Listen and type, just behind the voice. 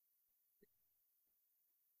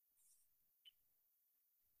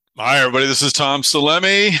Hi, everybody. This is Tom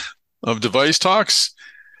Salemi of Device Talks.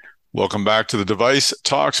 Welcome back to the Device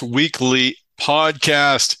Talks weekly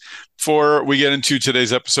podcast. Before we get into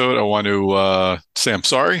today's episode, I want to say I'm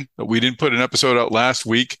sorry that we didn't put an episode out last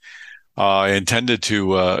week. I intended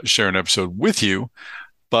to share an episode with you,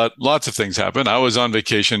 but lots of things happened. I was on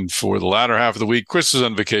vacation for the latter half of the week. Chris was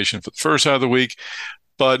on vacation for the first half of the week.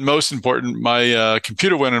 But most important, my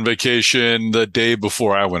computer went on vacation the day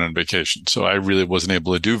before I went on vacation. So I really wasn't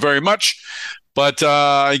able to do very much. But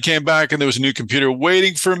I came back and there was a new computer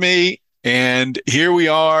waiting for me. And here we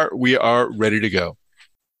are. We are ready to go.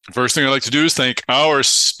 First thing I'd like to do is thank our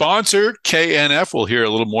sponsor, KNF. We'll hear a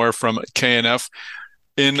little more from KNF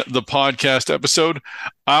in the podcast episode.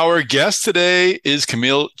 Our guest today is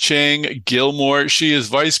Camille Chang Gilmore. She is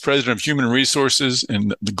Vice President of Human Resources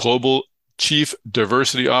and the Global Chief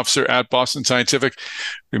Diversity Officer at Boston Scientific.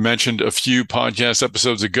 We mentioned a few podcast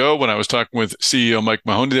episodes ago when I was talking with CEO Mike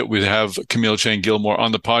Mahoney that we'd have Camille Chang Gilmore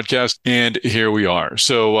on the podcast, and here we are.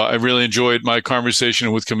 So I really enjoyed my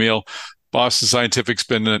conversation with Camille. Boston Scientific's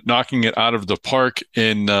been knocking it out of the park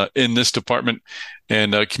in this department,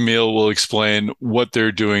 and Camille will explain what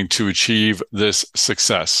they're doing to achieve this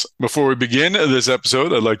success. Before we begin this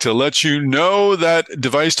episode, I'd like to let you know that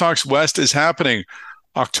Device Talks West is happening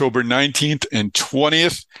October 19th and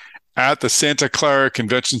 20th at the Santa Clara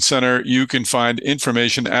Convention Center. You can find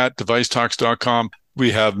information at devicetalks.com.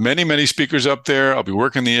 We have many, many speakers up there. I'll be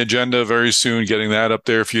working the agenda very soon, getting that up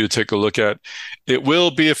there for you to take a look at. It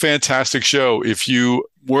will be a fantastic show. If you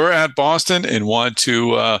were at Boston and want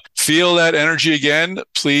to feel that energy again,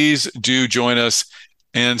 please do join us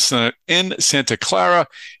in Santa Clara.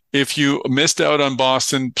 If you missed out on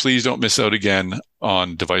Boston, please don't miss out again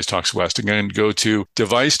on Device Talks West. Again, go to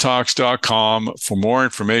devicetalks.com for more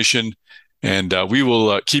information, and we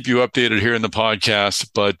will keep you updated here in the podcast,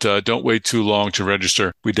 but don't wait too long to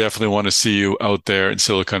register. We definitely want to see you out there in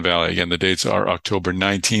Silicon Valley. Again, the dates are October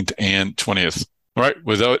 19th and 20th. All right,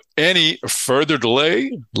 without any further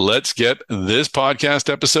delay, let's get this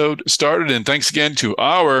podcast episode started. And thanks again to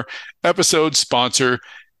our episode sponsor,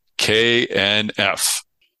 KNF.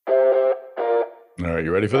 All right,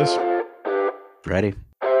 you ready for this? Ready.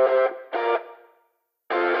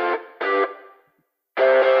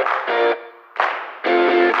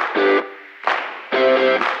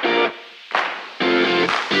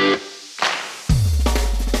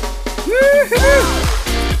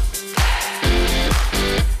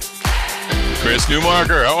 Chris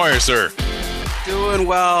Newmarker, how are you, sir? Doing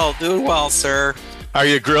well, sir. Are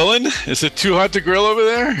you grilling? Is it too hot to grill over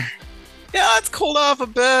there? Yeah, it's cooled off a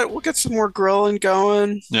bit. We'll get some more grilling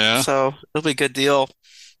going. Yeah. So it'll be a good deal.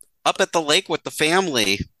 Up at the lake with the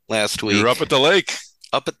family last week. You were up at the lake.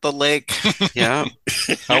 Up at the lake. Yeah.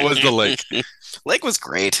 How was the lake? Lake was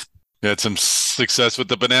great. You had some success with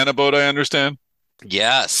the banana boat, I understand.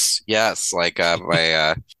 Yes. Like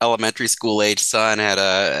my elementary school age son had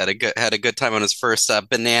a good time on his first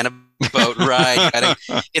banana boat ride,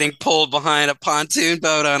 getting pulled behind a pontoon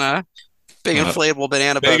boat on a big inflatable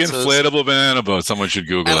banana boat. Big inflatable banana boat. Someone should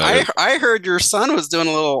Google and it. I heard your son was doing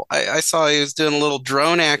a little. I saw he was doing a little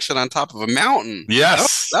drone action on top of a mountain.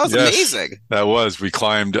 Yes, that was amazing. That was. We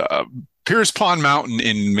climbed Pierce Pond Mountain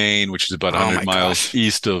in Maine, which is about 100 miles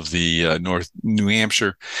east of the North New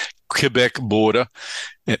Hampshire Quebec border.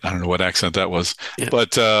 I don't know what accent that was,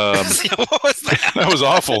 but what was that? That was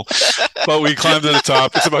awful. But we climbed to the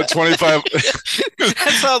top. It's about 25.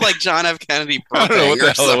 That sounds like John F. Kennedy. I don't know what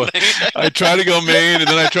the hell it was. I tried to go Maine, and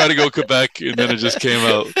then I tried to go Quebec, and then it just came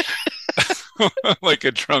out like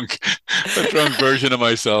a drunk version of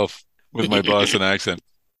myself with my Boston accent.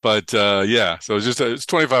 But so it's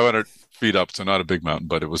 2,500 feet up, so not a big mountain,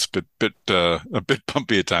 but it was a bit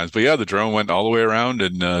bumpy at times. But yeah, the drone went all the way around,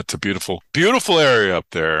 and it's a beautiful area up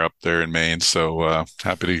there in Maine. So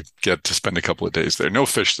happy to get to spend a couple of days there. No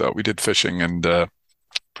fish though. We did fishing, and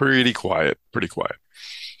pretty quiet.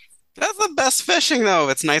 That's the best fishing, though.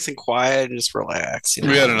 It's nice and quiet and just relax.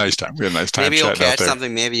 We had a nice time. Maybe you'll catch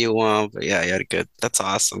something, maybe you won't. But yeah, you had a good. That's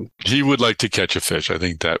awesome. He would like to catch a fish. I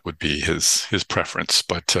think that would be his preference.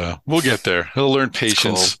 But we'll get there. He'll learn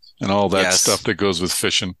patience and all that stuff that goes with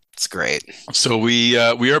fishing. It's great. So we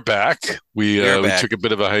are back. We took a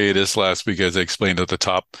bit of a hiatus last week, as I explained at the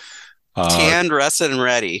top. Canned, rested, and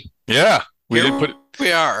ready. Yeah, we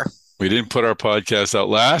are. We didn't put our podcast out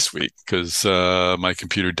last week because my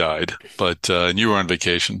computer died, but and you were on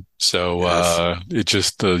vacation, so it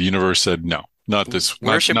just the universe said no, not this.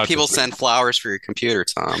 Where should people send flowers for your computer,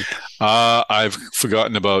 Tom? I've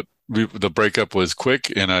forgotten about the breakup was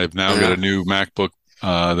quick, and I've now got a new MacBook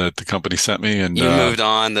that the company sent me, and you moved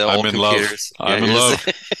on. The old I'm in computers. love. I'm in love.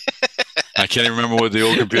 I can't even remember what the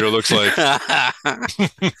old computer looks like.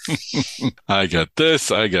 I got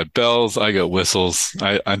this. I got bells. I got whistles.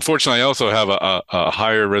 Unfortunately, I also have a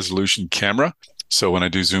higher resolution camera. So when I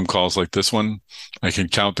do Zoom calls like this one, I can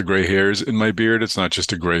count the gray hairs in my beard. It's not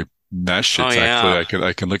just a gray mesh. Oh It's yeah. actually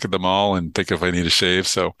I can look at them all and think if I need a shave.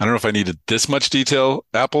 So I don't know if I needed this much detail,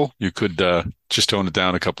 Apple. You could just tone it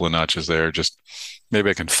down a couple of notches there. Just maybe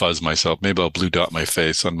I can fuzz myself. Maybe I'll blue dot my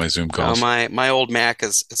face on my Zoom Oh, calls. my old Mac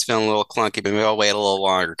is feeling a little clunky, but maybe I'll wait a little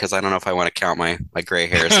longer because I don't know if I want to count my gray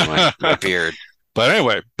hairs in my beard. But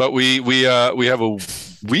anyway, we have a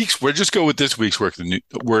week's. We'll just go with this week's worth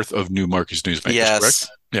of new Marcus Newsmakers. Yes. Correct?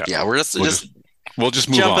 Yeah. Yeah, we're We'll just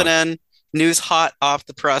move jumping on. in. News hot off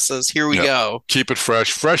the presses. Here we Yeah. go. Keep it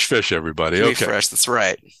fresh fish, everybody. Keep it Okay. fresh. That's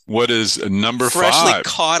right. What is number Freshly 5?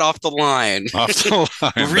 caught off the line. Off the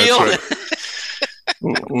line. Real. That's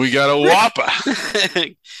right. We got a whopper.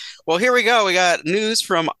 Well, here we go. We got news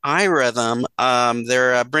from iRhythm.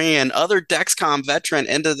 They're bringing another Dexcom veteran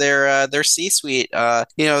into their C-suite.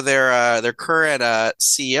 Their current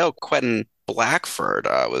CEO, Quentin Blackford,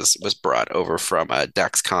 was brought over from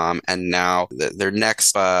Dexcom, and now their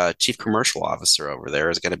next chief commercial officer over there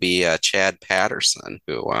is going to be Chad Patterson,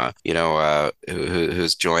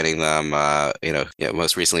 who's joining them.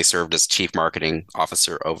 Most recently served as chief marketing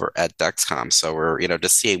officer over at Dexcom. So we're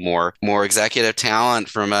just seeing more executive talent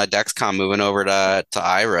from Dexcom moving over to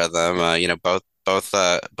iRhythm. Both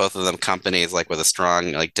of them companies like with a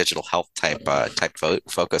strong like digital health type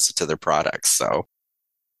focus to their products. So,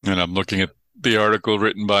 And I'm looking at the article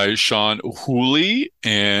written by Sean Hooley,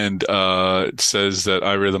 and it says that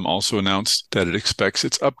iRhythm also announced that it expects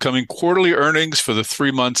its upcoming quarterly earnings for the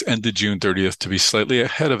 3 months ended June 30th to be slightly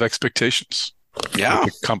ahead of expectations. yeah.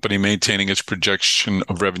 With the company maintaining its projection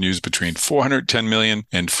of revenues between 410 million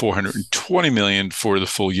and 420 million for the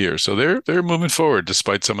full year. So they're moving forward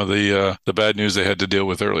despite some of the bad news they had to deal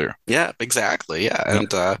with earlier. Yeah, exactly. Yeah.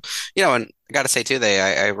 Yep. And I got to say too,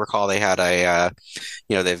 I recall they had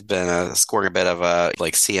they've been scoring a bit of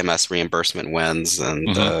like CMS reimbursement wins,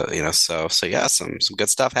 and so yeah, some good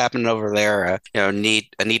stuff happening over there. A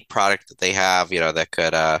neat product that they have, that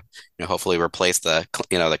could hopefully replace the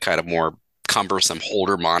kind of more cumbersome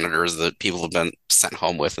holder monitors that people have been sent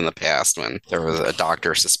home with in the past when there was a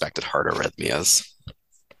doctor suspected heart arrhythmias.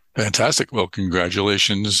 Fantastic. Well,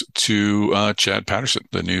 congratulations to Chad Patterson,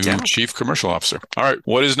 the new chief commercial officer. All right.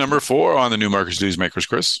 What is number 4 on the new Marcus Newsmakers,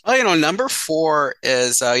 Chris? Oh, number 4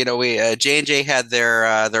 is J&J had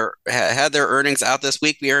their earnings out this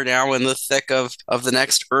week. We are now in the thick of the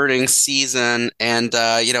next earnings season, and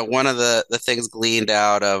one of the things gleaned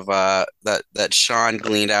out of that Sean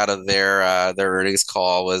gleaned out of their earnings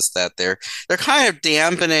call was that they're kind of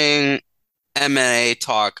dampening M&A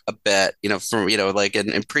talk a bit, from like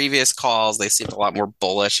in previous calls, they seemed a lot more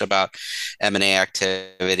bullish about M&A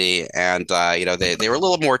activity, and they were a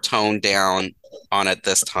little more toned down on it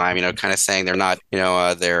this time. Kind of saying they're not,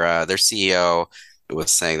 their CEO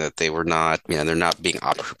was saying that they were not, they're not being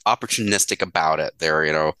opportunistic about it.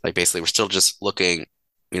 They're, like basically we're still just looking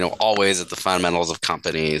always at the fundamentals of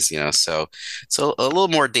companies, so a little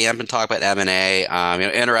more dampened talk about M&A.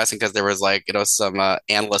 Interesting because there was like, some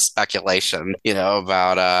analyst speculation,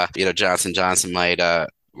 about, Johnson & Johnson might,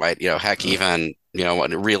 heck, even,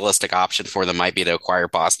 what a realistic option for them might be to acquire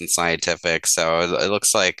Boston Scientific. So it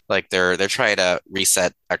looks like they're trying to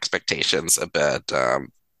reset expectations a bit.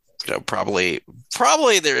 Probably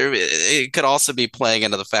there it could also be playing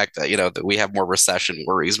into the fact that that we have more recession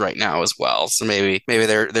worries right now as well. So maybe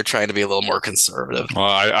they're trying to be a little more conservative. Well,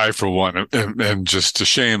 I for one am just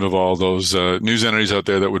ashamed of all those news entities out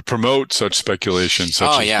there that would promote such speculation.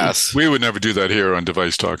 Yes, we would never do that here on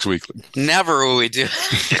Device Talks Weekly. Never would we do.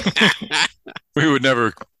 We would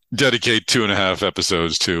never dedicate 2.5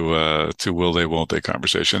 episodes to will they, won't they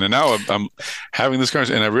conversation. And now I'm having this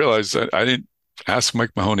conversation, and I realized that I didn't ask Mike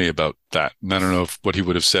Mahoney about that. And I don't know what he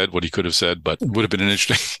would have said, what he could have said, but it would have been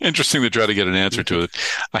interesting to try to get an answer to it.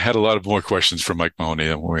 I had a lot of more questions from Mike Mahoney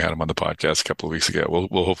than when we had him on the podcast a couple of weeks ago.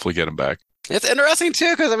 We'll hopefully get him back. It's interesting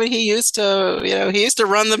too, because he used to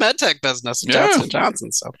run the medtech business at Johnson &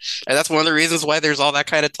 Johnson. So, and that's one of the reasons why there's all that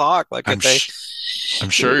kind of talk. Like, I'm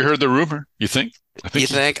sure you heard the rumor. You think? I think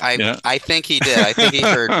he did. I think he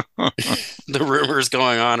heard the rumors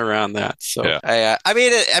going on around that. So, yeah.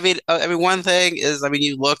 One thing is,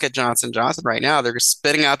 you look at Johnson & Johnson right now; they're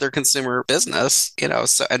spitting out their consumer business,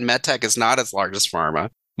 so, and medtech is not as large as pharma.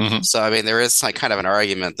 Mm-hmm. So, there is like kind of an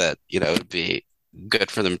argument that it'd be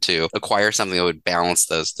good for them to acquire something that would balance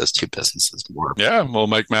those two businesses more. Yeah, well,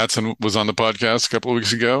 Mike Matson was on the podcast a couple of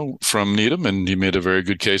weeks ago from Needham, and he made a very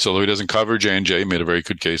good case. Although he doesn't cover J&J, he made a very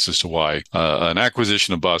good case as to why an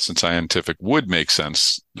acquisition of Boston Scientific would make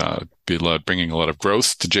sense. Bringing a lot of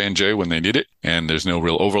growth to J&J when they need it, and there's no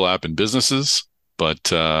real overlap in businesses. But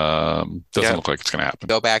doesn't look like it's going to happen.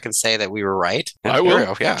 Go back and say that we were right. I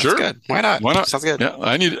will. Yeah, sure. That's good. Why not? Why not? Sounds good. Yeah,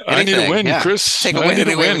 I need a win, Chris. Take a win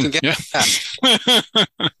any way we can get. Yeah.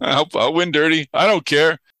 I'll win dirty. I don't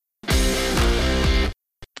care.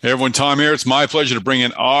 Hey everyone, Tom here. It's my pleasure to bring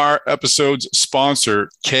in our episode's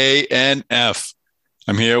sponsor, KNF.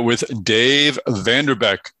 I'm here with Dave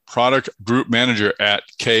Vanderbeck, Product Group Manager at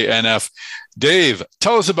KNF. Dave,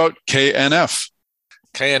 tell us about KNF.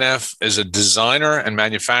 KNF is a designer and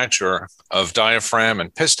manufacturer of diaphragm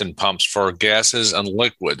and piston pumps for gases and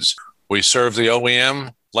liquids. We serve the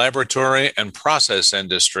OEM, laboratory, and process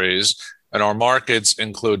industries, and our markets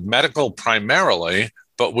include medical primarily,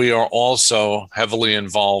 but we are also heavily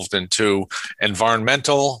involved into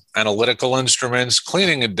environmental, analytical instruments,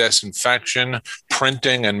 cleaning and disinfection,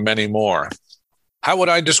 printing, and many more. How would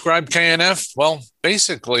I describe KNF? Well,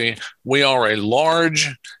 basically, we are a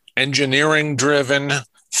large, engineering-driven,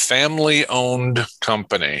 family-owned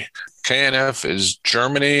company. KNF is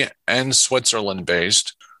Germany and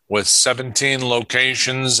Switzerland-based, with 17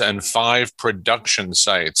 locations and 5 production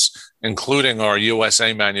sites, including our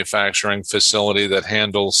USA manufacturing facility that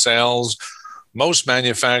handles sales, most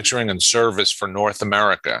manufacturing and service for North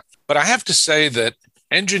America. But I have to say that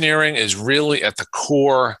engineering is really at the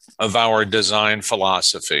core of our design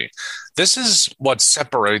philosophy. This is what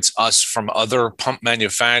separates us from other pump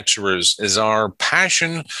manufacturers, is our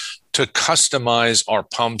passion to customize our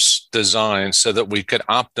pumps design so that we could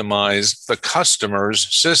optimize the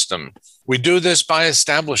customer's system. We do this by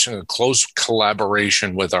establishing a close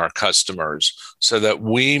collaboration with our customers so that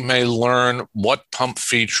we may learn what pump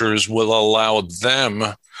features will allow them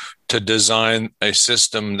to design a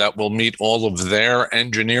system that will meet all of their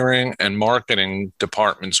engineering and marketing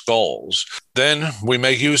department's goals. Then we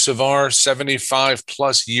make use of our 75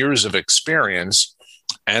 plus years of experience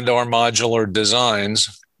and our modular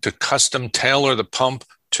designs to custom tailor the pump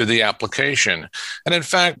to the application. And in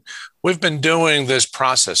fact, we've been doing this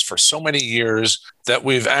process for so many years that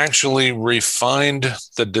we've actually refined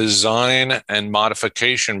the design and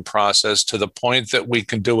modification process to the point that we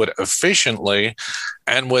can do it efficiently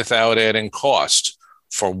and without adding cost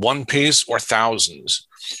for one piece or thousands.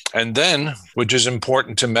 And then, which is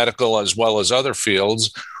important to medical as well as other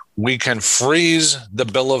fields, we can freeze the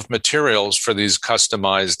bill of materials for these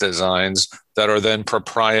customized designs that are then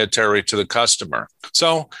proprietary to the customer.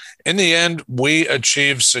 So in the end, we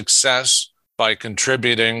achieve success by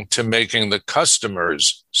contributing to making the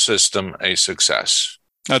customer's system a success.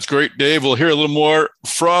 That's great, Dave. We'll hear a little more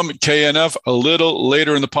from KNF a little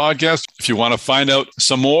later in the podcast. If you want to find out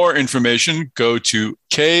some more information, go to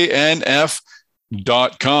knf.com.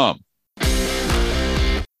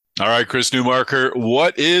 All right, Chris Newmarker,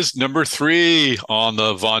 what is number 3 on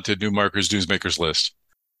the vaunted Newmarker's Newsmakers list?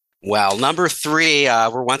 Well, number 3,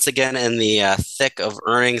 we're once again in the thick of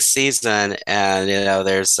earnings season, and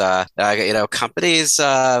there's companies.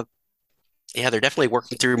 They're definitely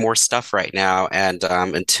working through more stuff right now, and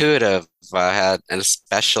Intuitive had an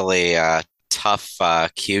especially tough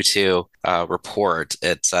Q2 report.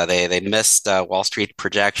 It's they missed Wall Street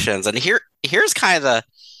projections, and here's kind of the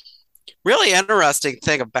really interesting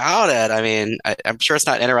thing about it. I mean, I'm sure it's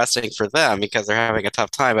not interesting for them because they're having a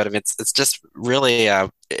tough time, but I mean, it's just really,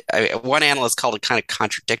 one analyst called it kind of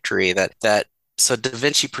contradictory that so Da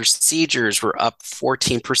Vinci procedures were up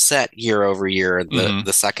 14% year over year in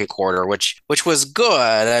the second quarter, which was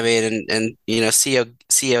good. I mean, and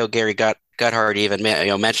CEO Gary Guthart even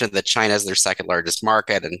mentioned that China is their second largest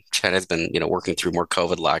market, and China's been working through more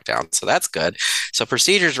COVID lockdowns, so that's good. So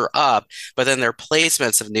procedures were up, but then their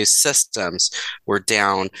placements of new systems were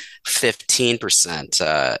down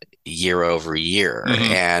 15% year over year,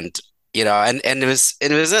 and it was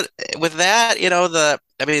with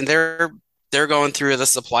that they're going through the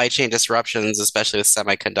supply chain disruptions, especially with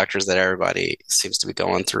semiconductors that everybody seems to be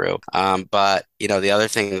going through. But the other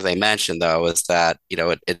thing that they mentioned though is that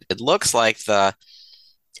it looks like the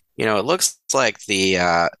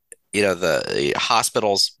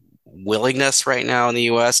hospitals' willingness right now in the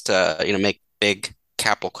U.S. to make big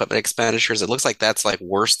capital equipment expenditures. It looks like that's like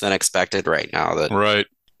worse than expected right now. Right.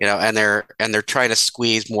 And they're trying to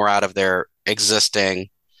squeeze more out of their existing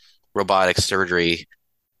robotic surgery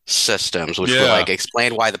systems, which will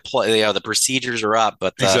explain why the procedures are up,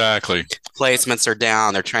 but the placements are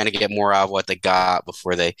down. They're trying to get more out of what they got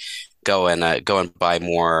before they go and buy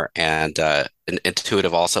more and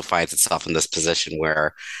Intuitive also finds itself in this position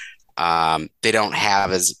where they don't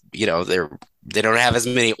have as, they don't have as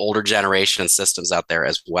many older generation systems out there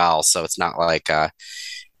as well. So it's not like, the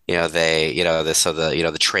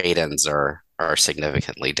trade-ins are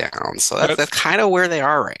significantly down. So that's kind of where they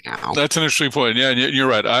are right now. That's an interesting point. Yeah, and you're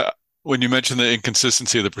right. When you mentioned the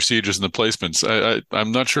inconsistency of the procedures and the placements,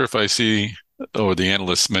 I'm not sure if I see, or the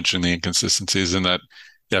analysts mentioning the inconsistencies in that.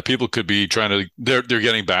 Yeah, people could be they're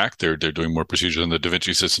getting back. They're doing more procedures in the Da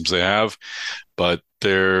Vinci systems they have, but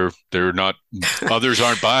they're not. Others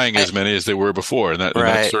aren't buying as many as they were before, and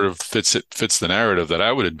that sort of fits the narrative that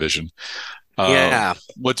I would envision. Yeah.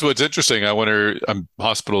 What's interesting, I wonder,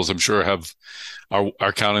 hospitals, I'm sure,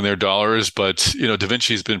 are counting their dollars, but Da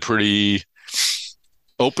Vinci's been pretty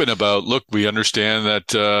open about, look, we understand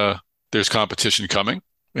that there's competition coming,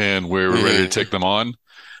 and we're ready to take them on.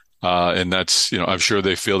 And that's, I'm sure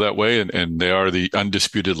they feel that way, and they are the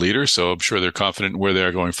undisputed leader. So I'm sure they're confident in where they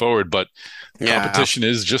are going forward. But competition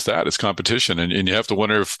is just that. It's competition. And you have to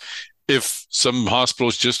wonder if some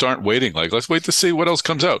hospitals just aren't waiting. Like, let's wait to see what else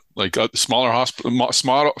comes out. Like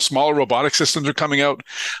smaller robotic systems are coming out.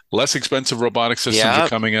 Less expensive robotic systems are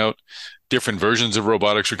coming out. Different versions of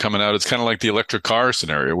robotics are coming out. It's kind of like the electric car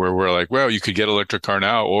scenario where we're like, well, you could get an electric car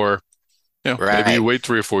now, or maybe you wait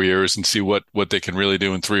 3 or 4 years and see what they can really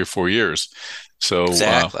do in 3 or 4 years. So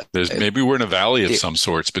maybe we're in a valley of some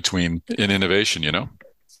sorts in innovation,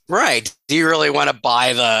 Right. Do you really want to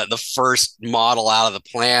buy the first model out of the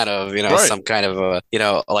plant of, some kind of a,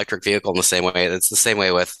 electric vehicle in the same way? It's the same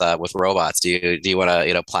way with robots. Do you want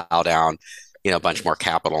to, plow down, a bunch more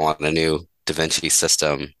capital on a new Da Vinci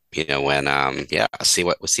system? See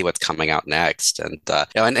what's coming out next. And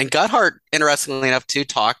Gotthard, interestingly enough, too,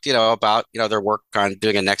 talked, about, their work on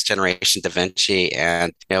doing a next generation Da Vinci.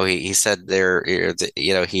 And, he said I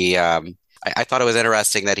thought it was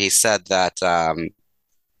interesting that he said that,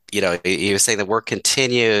 he was saying the work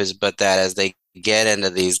continues, but that as they get into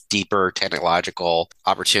these deeper technological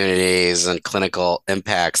opportunities and clinical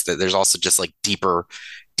impacts, that there's also just like deeper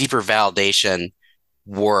validation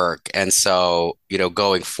work. And so,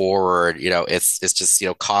 going forward, it's just,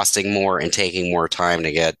 costing more and taking more time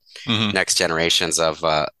to get next generations of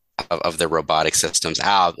the robotic systems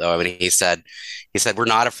out. I mean, he said, we're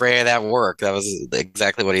not afraid of that work. That was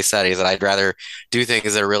exactly what he said. He said, I'd rather do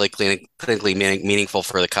things that are really clinically meaningful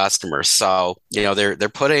for the customer. So, they're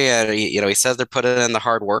putting in, he says they're putting in the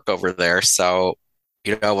hard work over there. So,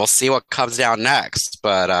 we'll see what comes down next.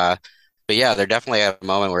 But yeah, they're definitely at a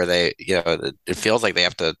moment where they, it feels like they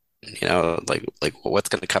have to, like what's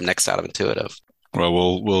going to come next out of Intuitive.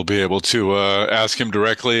 Well, we'll be able to ask him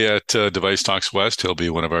directly at Device Talks West. He'll be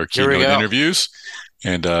one of our keynote interviews.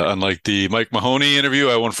 And unlike the Mike Mahoney interview,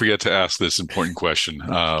 I won't forget to ask this important question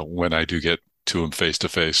when I do get to him face to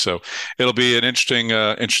face. So it'll be an interesting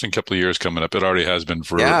couple of years coming up. It already has been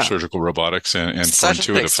for surgical robotics and for such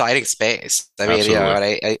Intuitive. An exciting space. I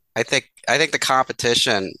mean, I think the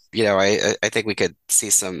competition, I think we could see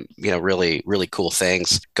some, really, really cool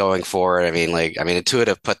things going forward. I mean,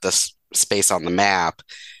 Intuitive put this space on the map.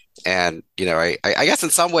 And, I guess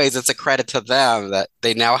in some ways it's a credit to them that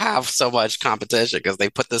they now have so much competition because they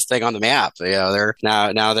put this thing on the map. They're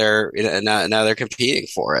now they're competing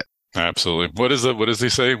for it. Absolutely. What does he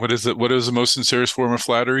say? What is the most sincerest form of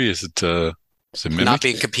flattery? Is it mimic? Not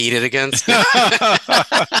being competed against?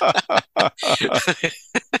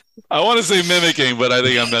 I want to say mimicking, but I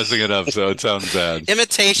think I'm messing it up, so it sounds bad.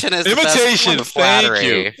 Imitation is the best form of flattery.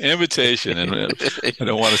 Thank you. Imitation. And I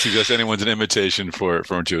don't want to suggest anyone's an imitation for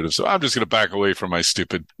Intuitive, so I'm just going to back away from my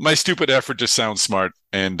stupid effort to sound smart,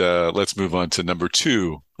 and let's move on to number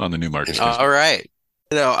 2 on the new market. All right.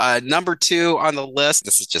 Number 2 on the list,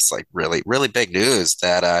 this is just like really, really big news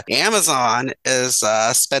that Amazon is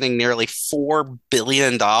spending nearly $4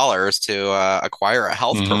 billion to acquire a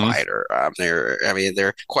health provider.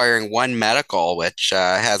 They're acquiring One Medical, which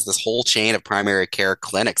has this whole chain of primary care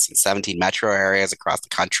clinics in 17 metro areas across the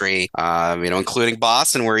country, including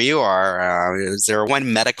Boston, where you are. Is there a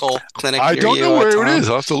One Medical clinic? I don't know where it is.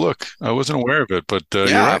 I'll have to look. I wasn't aware of it, but you're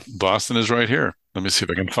right. Boston is right here. Let me see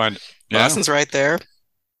if I can find it. Yeah. Boston's right there.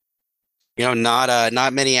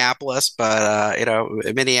 Not Minneapolis, but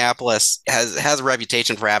Minneapolis has a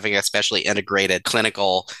reputation for having especially integrated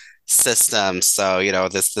clinical systems. So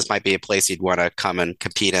this might be a place you'd want to come and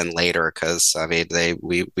compete in later because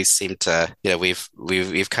we seem to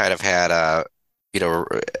we've kind of had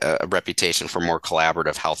a reputation for more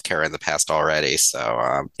collaborative healthcare in the past already.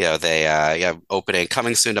 So, they opening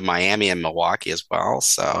coming soon to Miami and Milwaukee as well.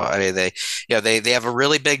 So, I mean, they have a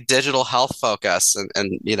really big digital health focus,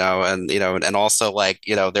 and also like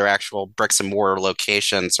their actual bricks and mortar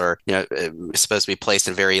locations are supposed to be placed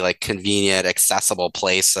in very like convenient, accessible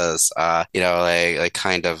places. Like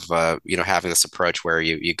kind of having this approach where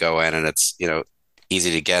you go in and it's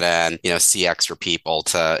easy to get in, see extra people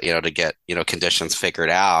to get, conditions figured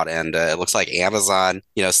out. And it looks like Amazon,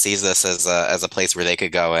 sees this as a place where they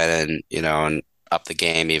could go in and up the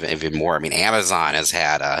game even more. I mean, Amazon has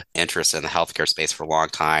had a interest in the healthcare space for a long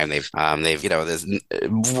time. They've this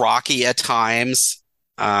rocky at times.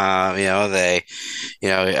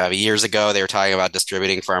 Years ago they were talking about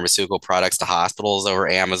distributing pharmaceutical products to hospitals over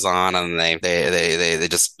Amazon, and they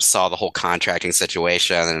just saw the whole contracting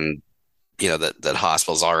situation and that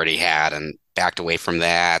hospitals already had and backed away from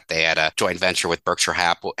that. They had a joint venture with Berkshire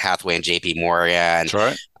Hathaway and JP Morgan. That's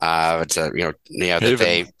right. That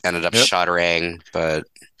they ended up shuttering, but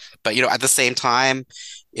at the same time,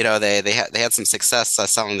 they had some success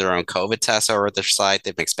selling their own COVID tests over at their site.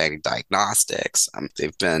 They've been expanding diagnostics.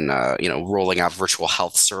 They've been rolling out virtual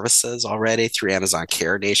health services already through Amazon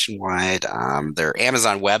Care nationwide. Their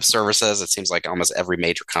Amazon Web Services. It seems like almost every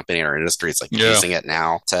major company in our industry is using it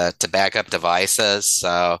now to back up devices.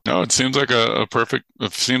 So no, it seems like a perfect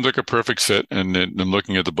fit. And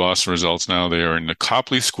looking at the Boston results now, they are in the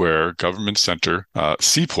Copley Square Government Center,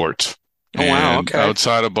 Seaport. Oh, wow. Okay.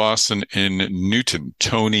 Outside of Boston in Newton,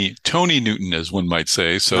 Tony Newton, as one might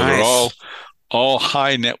say. So nice. They're all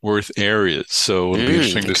high net worth areas. So it'll be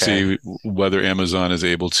interesting to see whether Amazon is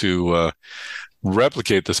able to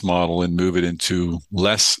replicate this model and move it into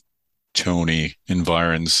less Tony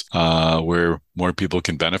environs where more people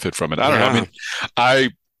can benefit from it. I don't know. I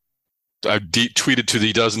mean, I've tweeted to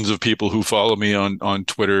the dozens of people who follow me on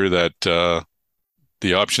Twitter that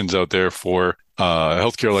the options out there for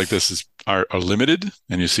healthcare like this are limited,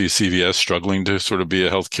 and you see CVS struggling to sort of be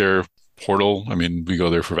a healthcare portal. I mean, we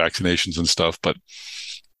go there for vaccinations and stuff, but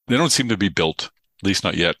they don't seem to be built, at least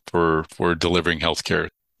not yet, for delivering healthcare.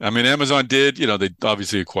 I mean, Amazon did, they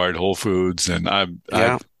obviously acquired Whole Foods, and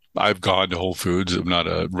I've gone to Whole Foods. I'm not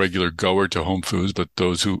a regular goer to Whole Foods, but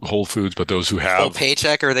those who have Whole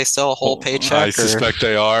Paycheck, are they still a Whole Paycheck? I suspect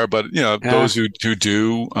they are, but those who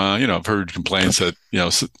do, I've heard complaints that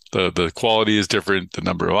the quality is different, the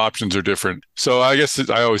number of options are different. So I guess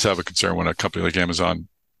I always have a concern when a company like Amazon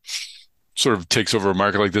sort of takes over a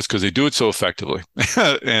market like this, because they do it so effectively,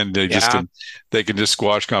 and they can just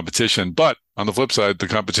squash competition. But on the flip side, the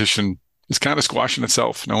competition is kind of squashing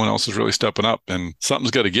itself. No one else is really stepping up, and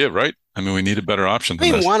something's got to give, right? I mean, we need a better option.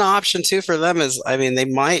 One option too for them is, they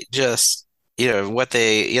might just, what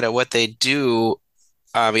they do,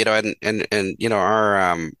 our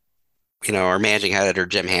managing editor,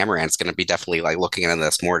 Jim Hammerand, is going to be definitely like looking into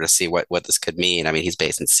this more to see what this could mean. I mean, he's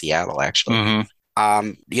based in Seattle, actually. Mm-hmm.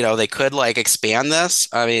 They could like expand this.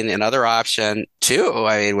 I mean, another option too,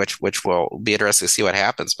 which will be interesting to see what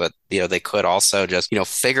happens, but they could also just,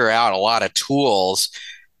 figure out a lot of tools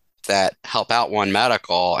that help out One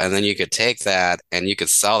Medical, and then you could take that and you could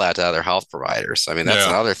sell that to other health providers. I mean, that's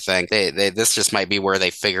another thing. This just might be where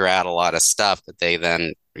they figure out a lot of stuff that they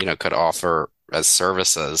then, could offer as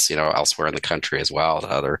services, elsewhere in the country as well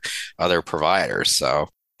to other providers. So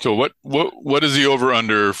what is the over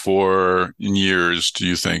under for in years, do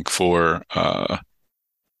you think, for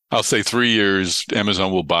I'll say 3 years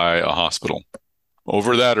Amazon will buy a hospital?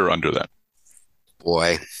 Over that or under that?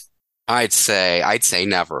 Boy, I'd say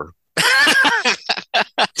never.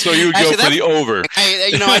 So you would go for the over.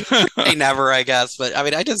 I'd say never, I guess, but I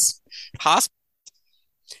mean,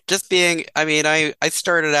 I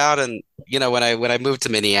started out, and when I moved to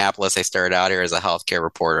Minneapolis, I started out here as a healthcare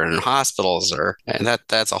reporter, and hospitals and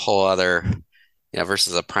that's a whole other,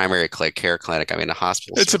 versus a primary care clinic. I mean, a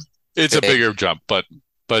hospital. It's a bigger jump, but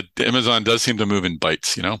Amazon does seem to move in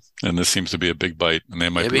bites, and this seems to be a big bite, and they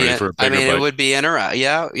might be ready for a bigger bite. It would be interesting.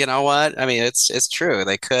 Yeah, you know what? I mean, it's true.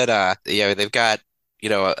 They could, they've got,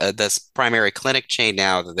 this primary clinic chain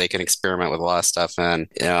now that they can experiment with a lot of stuff, and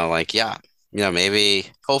maybe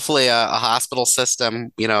hopefully a hospital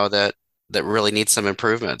system, that really needs some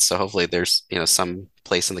improvement. So hopefully there's, some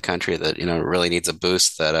place in the country that, really needs a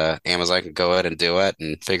boost, that Amazon can go ahead and do it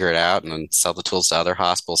and figure it out and then sell the tools to other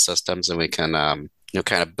hospital systems, and we can,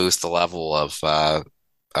 kind of boost the level of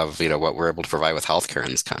what we're able to provide with healthcare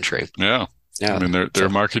in this country. Yeah. Yeah. I mean, their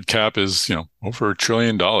market cap is, over $1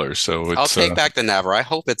 trillion. So I'll take back the never. I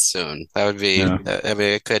hope it's soon. That would be,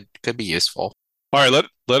 it could be useful. All right,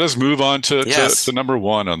 let us move on to, Yes. to number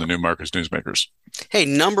one on the New Markers Newsmakers. Hey,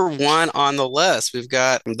 number one on the list, we've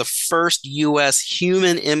got the first U.S.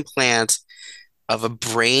 human implant of a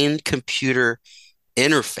brain-computer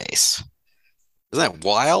interface. Isn't that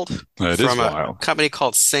wild? It is From a wild. company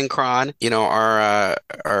called Synchron.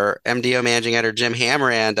 Our MDO managing editor Jim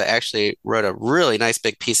Hammerand actually wrote a really nice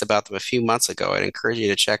big piece about them a few months ago. I'd encourage you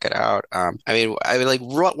to check it out. Like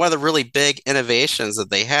one of the really big innovations that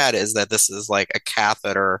they had is that this is like a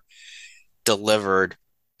catheter delivered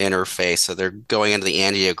interface. So they're going into the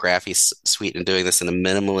angiography suite and doing this in a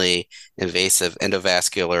minimally invasive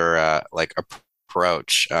endovascular like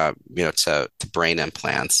approach, to brain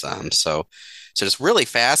implants. So it's really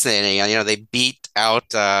fascinating. They beat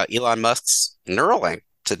out Elon Musk's Neuralink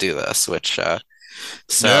to do this, which Yeah.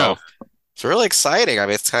 it's really exciting. I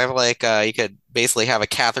mean, it's kind of like you could basically have a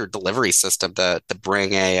catheter delivery system to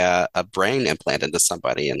bring a brain implant into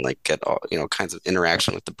somebody and like get all kinds of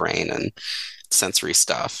interaction with the brain and sensory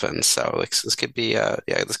stuff. And so like, this could be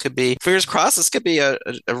fingers crossed. This could be a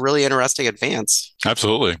really interesting advance.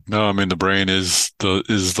 Absolutely. No, I mean the brain is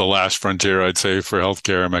the last frontier, I'd say, for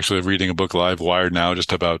healthcare. I'm actually reading a book Live Wired now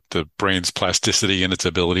just about the brain's plasticity and its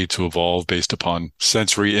ability to evolve based upon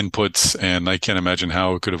sensory inputs. And I can't imagine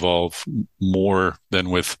how it could evolve more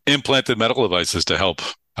than with implanted medical devices to help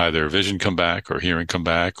either vision come back or hearing come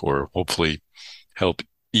back, or hopefully help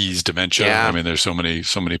ease dementia. Yeah. I mean, there's so many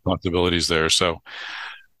possibilities there. So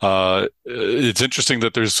it's interesting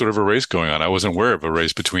that there's sort of a race going on. I wasn't aware of a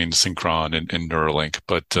race between Synchron and Neuralink,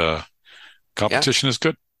 but competition is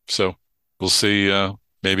good. So we'll see.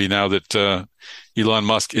 Maybe now that Elon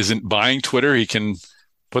Musk isn't buying Twitter, he can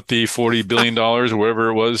put the $40 billion or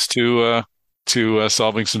whatever it was to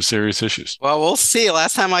solving some serious issues. Well, we'll see.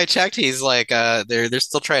 Last time I checked, he's like they're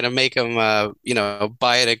still trying to make him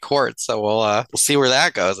buy it in court. So we'll see where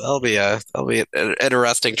that goes. That'll be an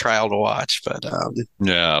interesting trial to watch. But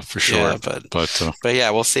yeah, for sure. Yeah, but yeah,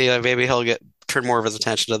 we'll see. Maybe he'll turn more of his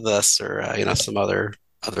attention to this, or some other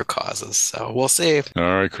causes. So we'll see. All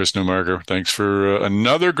right, Chris Newmarker, thanks for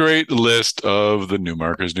another great list of the New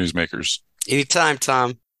Markers Newsmakers. Anytime,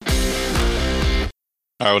 Tom.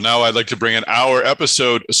 All right, well, now I'd like to bring in our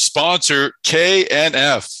episode sponsor,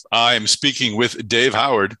 KNF. I'm speaking with Dave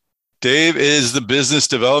Howard. Dave is the business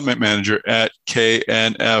development manager at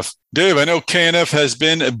KNF. Dave, I know KNF has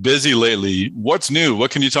been busy lately. What's new?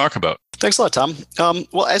 What can you talk about? Thanks a lot, Tom.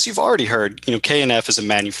 Well, as you've already heard, KNF is a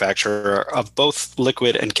manufacturer of both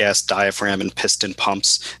liquid and gas diaphragm and piston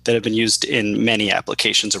pumps that have been used in many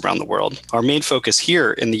applications around the world. Our main focus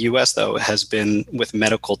here in the U.S., though, has been with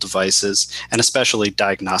medical devices and especially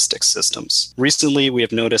diagnostic systems. Recently, we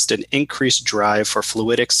have noticed an increased drive for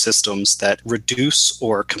fluidic systems that reduce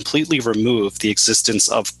or completely remove the existence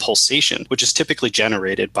of pulsation, which is typically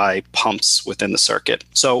generated by pumps within the circuit.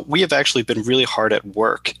 So we have actually been really hard at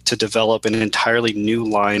work to develop an entirely new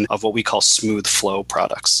line of what we call smooth flow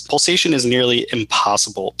products. Pulsation is nearly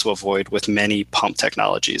impossible to avoid with many pump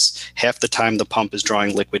technologies. Half the time the pump is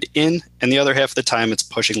drawing liquid in, and the other half of the time it's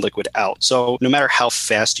pushing liquid out. So no matter how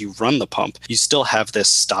fast you run the pump, you still have this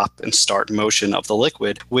stop and start motion of the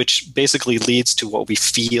liquid, which basically leads to what we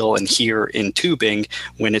feel and hear in tubing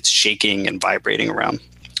when it's shaking and vibrating around.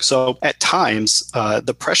 So at times,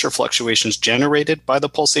 the pressure fluctuations generated by the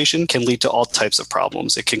pulsation can lead to all types of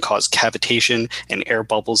problems. It can cause cavitation and air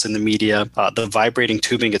bubbles in the media. The vibrating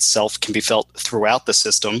tubing itself can be felt throughout the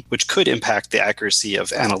system, which could impact the accuracy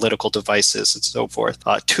of analytical devices and so forth.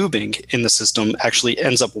 Tubing in the system actually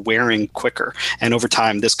ends up wearing quicker, and over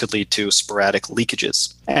time, this could lead to sporadic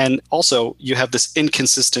leakages. And also, you have this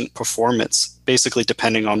inconsistent performance, basically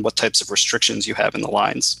depending on what types of restrictions you have in the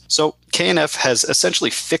lines. So KNF has essentially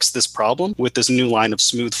fixed this problem with this new line of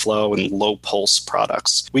smooth flow and low pulse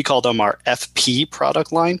products. We call them our FP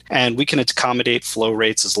product line, and we can accommodate flow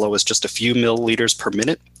rates as low as just a few milliliters per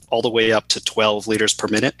minute, all the way up to 12 liters per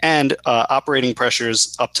minute, and operating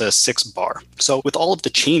pressures up to 6 bar. So with all of the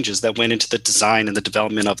changes that went into the design and the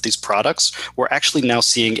development of these products, we're actually now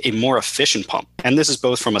seeing a more efficient pump. And this is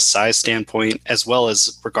both from a size standpoint as well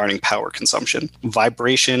as regarding power consumption.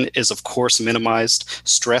 Vibration is, of course, minimized.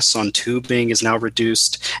 Stress on tubing is now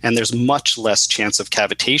reduced, and there's much less chance of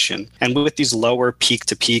cavitation. And with these lower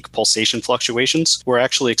peak-to-peak pulsation fluctuations, we're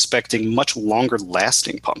actually expecting much longer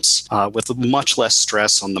lasting pumps with much less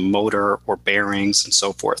stress on the motor or bearings and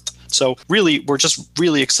so forth. So really, we're just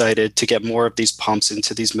really excited to get more of these pumps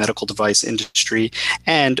into these medical device industry,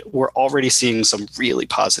 and we're already seeing some really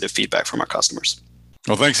positive feedback from our customers.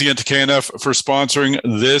 Well, thanks again to KNF for sponsoring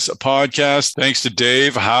this podcast. Thanks to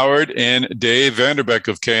Dave Howard and Dave Vanderbeck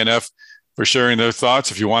of KNF for sharing their thoughts.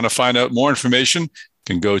 If you want to find out more information, you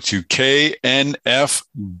can go to knf.com.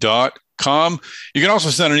 You can also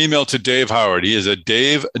send an email to Dave Howard. He is at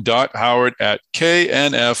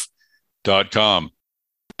dave.howard@knf.com.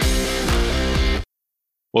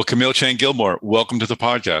 Well, Camille Chang Gilmore, welcome to the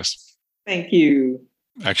podcast. Thank you.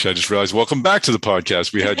 Actually, I just realized, welcome back to the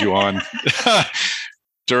podcast. We had you on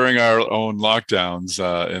during our own lockdowns.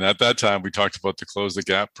 And at that time, we talked about the Close the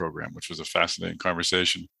Gap program, which was a fascinating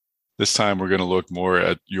conversation. This time, we're going to look more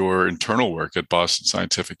at your internal work at Boston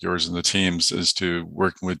Scientific, yours and the teams, as to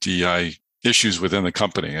working with DEI issues within the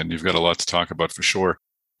company. And you've got a lot to talk about for sure.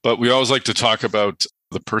 But we always like to talk about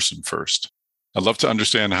the person first. I'd love to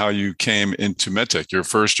understand how you came into MedTech. Your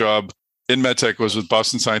first job in MedTech was with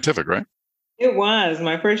Boston Scientific, right? It was.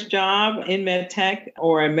 My first job in MedTech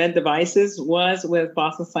or med devices was with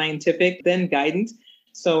Boston Scientific, then Guidant.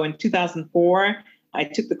 So in 2004, I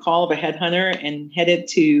took the call of a headhunter and headed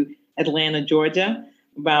to Atlanta, Georgia.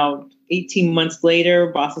 About 18 months later,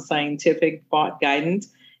 Boston Scientific bought Guidant,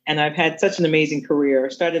 and I've had such an amazing career. I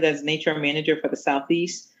started as an HR manager for the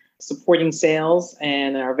Southeast, supporting sales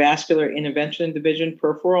and our vascular intervention division,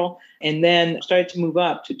 peripheral, and then started to move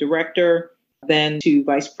up to director, then to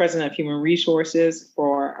vice president of human resources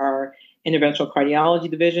for our interventional cardiology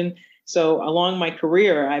division. So along my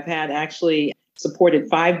career, I've had actually supported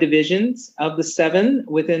 5 divisions of the 7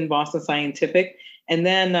 within Boston Scientific. And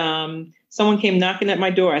then someone came knocking at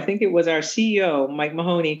my door. I think it was our CEO, Mike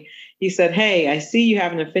Mahoney. He said, "Hey, I see you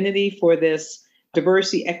have an affinity for this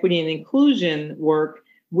diversity, equity, and inclusion work.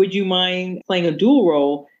 Would you mind playing a dual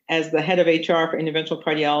role as the head of HR for interventional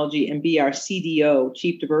cardiology and be our CDO,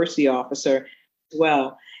 Chief Diversity Officer, as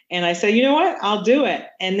well?" And I said, "You know what? I'll do it."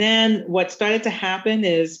 And then what started to happen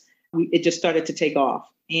is it just started to take off.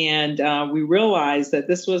 And we realized that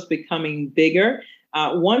this was becoming bigger.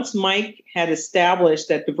 Once Mike had established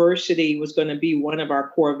that diversity was going to be one of our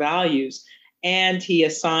core values, and he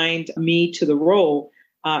assigned me to the role,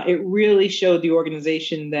 it really showed the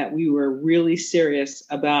organization that we were really serious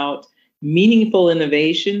about meaningful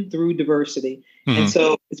innovation through diversity. Mm-hmm. And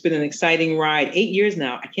so it's been an exciting ride. 8 years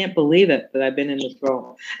now. I can't believe it that I've been in this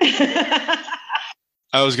role.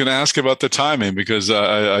 I was going to ask about the timing because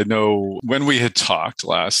I know when we had talked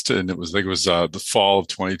last, and it was the fall of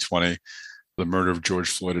 2020, the murder of George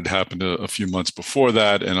Floyd had happened a few months before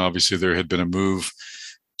that. And obviously there had been a move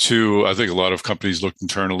to, I think a lot of companies looked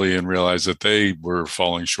internally and realized that they were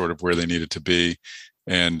falling short of where they needed to be.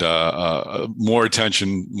 And more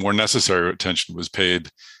necessary attention was paid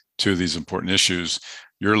to these important issues.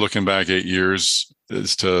 You're looking back 8 years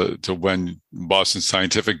as to when Boston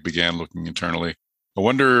Scientific began looking internally. I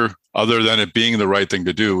wonder, other than it being the right thing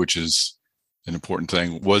to do, which is an important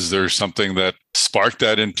thing, was there something that sparked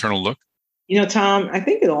that internal look? You know, Tom, I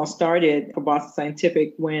think it all started for Boston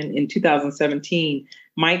Scientific when in 2017,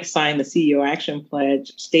 Mike signed the CEO Action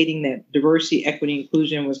Pledge stating that diversity, equity,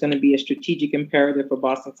 inclusion was going to be a strategic imperative for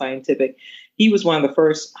Boston Scientific. He was one of the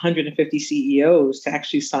first 150 CEOs to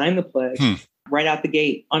actually sign the pledge right out the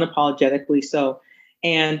gate, unapologetically so.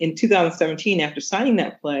 And in 2017, after signing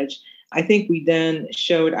that pledge, I think we then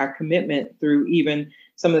showed our commitment through even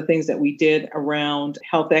some of the things that we did around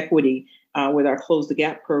health equity with our Close the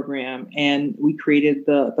Gap program. And we created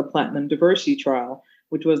the Platinum Diversity Trial,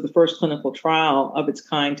 which was the first clinical trial of its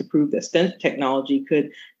kind to prove that stent technology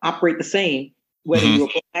could operate the same, whether you were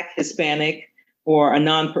Black, Hispanic, or a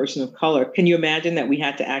non-person of color. Can you imagine that we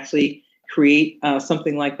had to actually create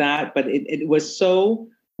something like that? But it was so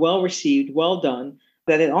well received, well done,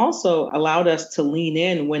 that it also allowed us to lean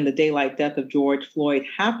in when the daylight death of George Floyd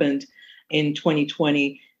happened in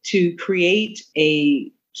 2020 to create a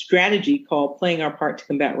strategy called Playing Our Part to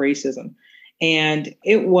Combat Racism. And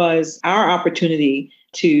it was our opportunity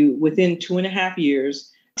to, within 2.5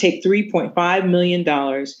 years, take $3.5 million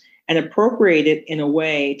and appropriate it in a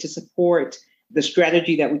way to support the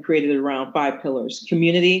strategy that we created around 5 pillars: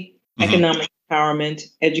 community, economic empowerment,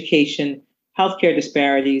 education, healthcare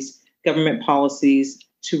disparities, government policies,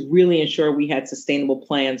 to really ensure we had sustainable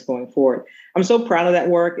plans going forward. I'm so proud of that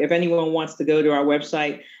work. If anyone wants to go to our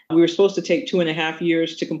website, we were supposed to take 2.5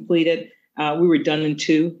 years to complete it. We were done in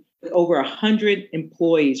 2. Over 100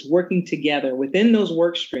 employees working together within those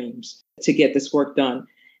work streams to get this work done.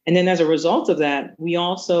 And then as a result of that, we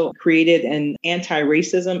also created an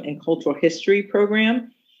anti-racism and cultural history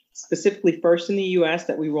program, specifically first in the US,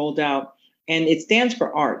 that we rolled out. And it stands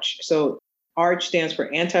for ARCH. So ARCH stands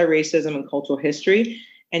for Anti-Racism and Cultural History.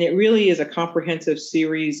 And it really is a comprehensive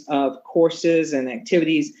series of courses and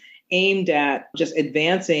activities aimed at just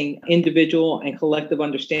advancing individual and collective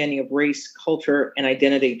understanding of race, culture, and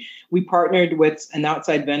identity. We partnered with an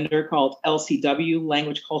outside vendor called LCW,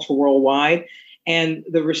 Language Culture Worldwide, And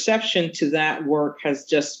the reception to that work has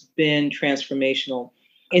just been transformational.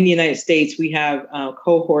 In the United States, we have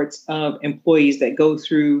cohorts of employees that go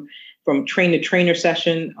through from train-to-trainer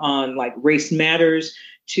session on like race matters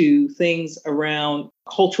to things around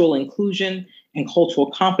cultural inclusion and cultural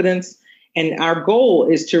competence. And our goal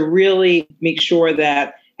is to really make sure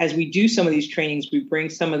that as we do some of these trainings, we bring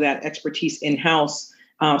some of that expertise in-house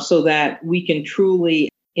so that we can truly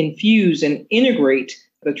infuse and integrate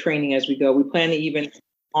the training as we go. We plan to even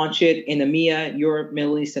launch it in EMEA, Europe,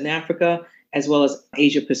 Middle East, and Africa, as well as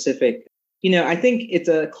Asia Pacific. I think it's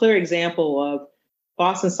a clear example of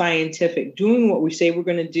Boston Scientific doing what we say we're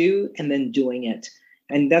going to do and then doing it.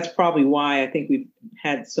 And that's probably why I think we've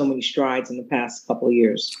had so many strides in the past couple of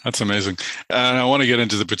years. That's amazing. And I want to get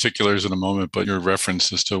into the particulars in a moment, but your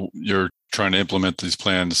reference as to you're trying to implement these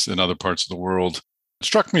plans in other parts of the world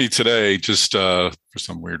struck me today just for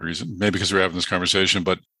some weird reason, maybe because we're having this conversation,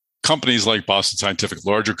 but companies like Boston Scientific,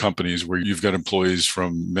 larger companies where you've got employees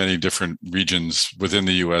from many different regions within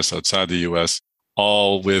the U.S., outside the U.S.,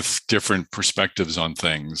 all with different perspectives on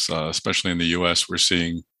things, especially in the U.S., we're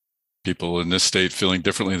seeing people in this state feeling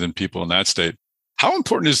differently than people in that state. How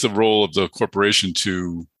important is the role of the corporation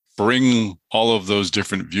to bring all of those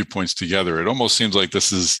different viewpoints together? It almost seems like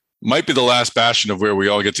might be the last bastion of where we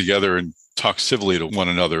all get together and talk civilly to one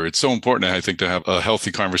another. It's so important, I think, to have a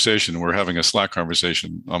healthy conversation. We're having a Slack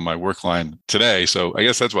conversation on my work line today. So I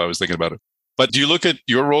guess that's why I was thinking about it. But do you look at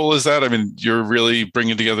your role as that? I mean, you're really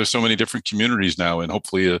bringing together so many different communities now and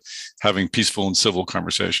hopefully having peaceful and civil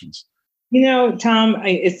conversations. Tom,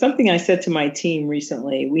 it's something I said to my team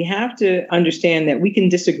recently. We have to understand that we can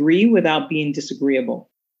disagree without being disagreeable.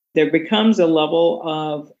 There becomes a level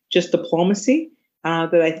of just diplomacy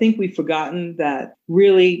that I think we've forgotten that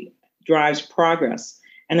really drives progress.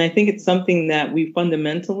 And I think it's something that we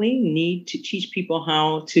fundamentally need to teach people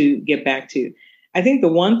how to get back to. I think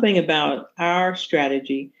the one thing about our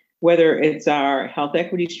strategy, whether it's our health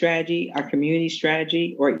equity strategy, our community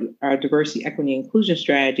strategy, or our diversity, equity, and inclusion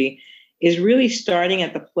strategy, is really starting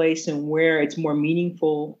at the place and where it's more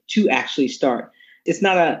meaningful to actually start. It's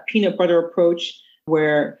not a peanut butter approach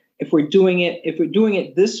where if we're doing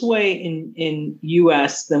it this way in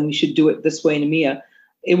US, then we should do it this way in EMEA.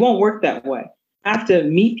 It won't work that way. I have to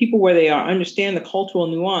meet people where they are, understand the cultural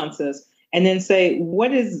nuances, and then say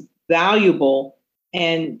what is valuable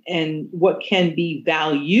and what can be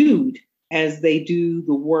valued as they do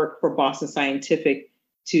the work for Boston Scientific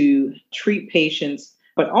to treat patients,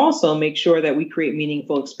 but also make sure that we create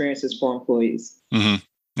meaningful experiences for employees. Mm-hmm.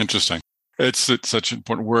 Interesting. It's such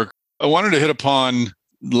important work. I wanted to hit upon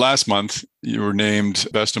last month, you were named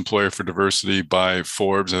Best Employer for Diversity by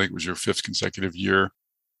Forbes. I think it was your 5th consecutive year.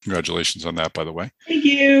 Congratulations on that, by the way. Thank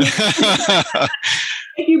you.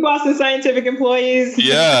 Thank you, Boston Scientific employees.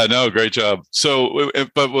 Yeah, no, great job. So,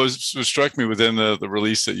 but what struck me within the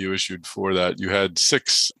release that you issued for that, you had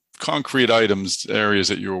 6 concrete areas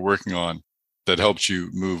that you were working on that helped you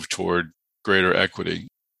move toward greater equity.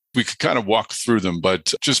 We could kind of walk through them,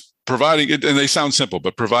 but just providing it, and they sound simple,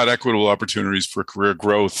 but provide equitable opportunities for career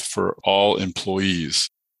growth for all employees.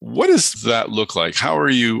 What does that look like? How are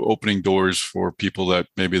you opening doors for people that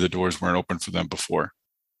maybe the doors weren't open for them before?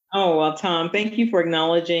 Oh, well, Tom, thank you for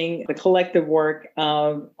acknowledging the collective work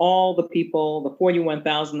of all the people, the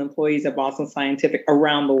 41,000 employees at Boston Scientific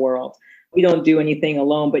around the world. We don't do anything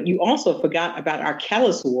alone, but you also forgot about our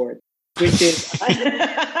Catalyst Award, which is...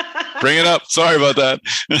 Bring it up. Sorry about that.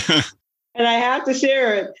 And I have to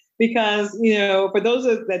share it because, for those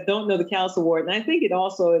that don't know the Catalyst Award, and I think it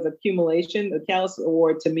also is accumulation, the Catalyst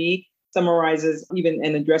Award to me summarizes even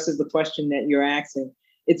and addresses the question that you're asking.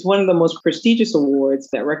 It's one of the most prestigious awards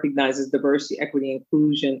that recognizes diversity, equity,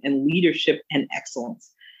 inclusion, and leadership and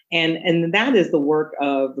excellence. And that is the work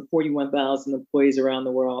of the 41,000 employees around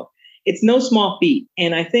the world. It's no small feat.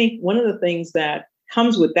 And I think one of the things that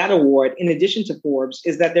comes with that award, in addition to Forbes,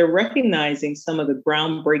 is that they're recognizing some of the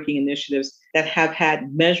groundbreaking initiatives that have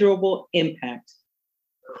had measurable impact.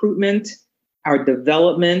 Recruitment, our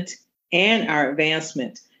development, and our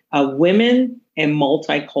advancement of women and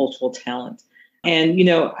multicultural talent. And,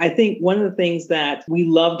 I think one of the things that we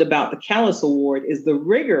loved about the Catalyst Award is the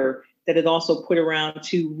rigor that it also put around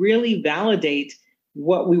to really validate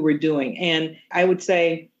what we were doing. And I would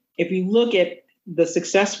say, if you look at the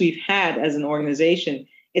success we've had as an organization,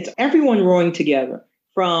 it's everyone rowing together,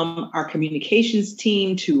 from our communications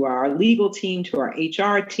team to our legal team to our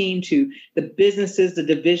HR team to the businesses, the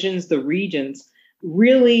divisions, the regions,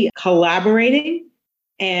 really collaborating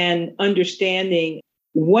and understanding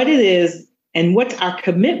what it is and what's our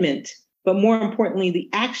commitment, but more importantly, the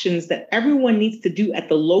actions that everyone needs to do at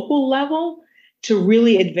the local level to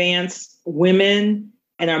really advance women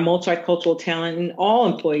and our multicultural talent and all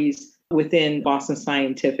employees within Boston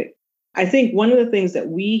Scientific. I think one of the things that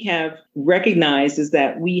we have recognized is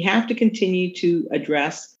that we have to continue to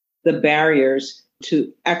address the barriers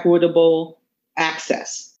to equitable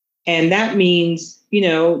access. And that means,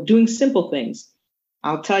 doing simple things.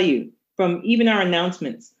 I'll tell you, from even our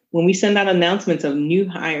announcements, when we send out announcements of new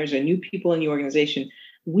hires or new people in the organization,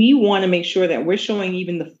 we want to make sure that we're showing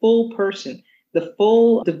even the full person, the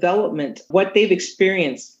full development, what they've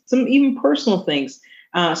experienced, some even personal things,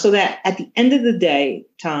 so that at the end of the day,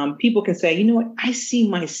 Tom, people can say, you know what, I see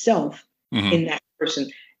myself in that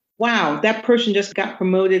person. Wow, that person just got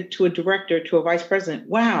promoted to a director, to a vice president.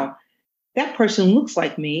 Wow, that person looks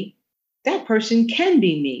like me. That person can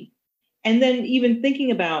be me. And then even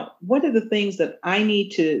thinking about what are the things that I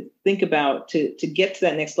need to think about to get to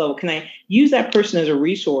that next level? Can I use that person as a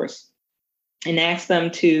resource and ask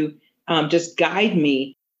them to just guide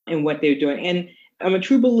me in what they're doing? And I'm a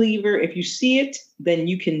true believer, if you see it, then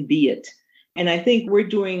you can be it. And I think we're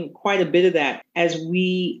doing quite a bit of that as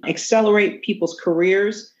we accelerate people's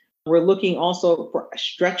careers. We're looking also for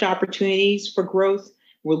stretch opportunities for growth.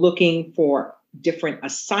 We're looking for different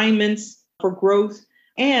assignments for growth.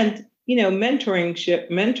 And,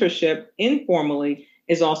 mentorship informally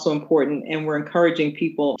is also important. And we're encouraging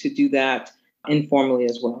people to do that informally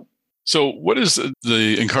as well. So what is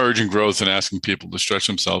the encouraging growth and asking people to stretch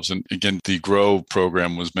themselves? And again, the GROW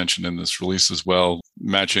program was mentioned in this release as well,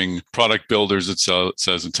 matching product builders, it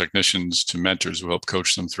says, and technicians to mentors who help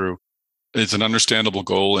coach them through. It's an understandable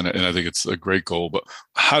goal, and I think it's a great goal. But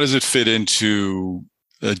how does it fit into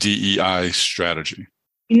a DEI strategy?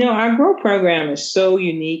 Our GROW program is so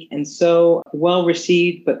unique and so well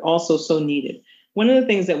received, but also so needed. One of the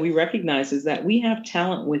things that we recognize is that we have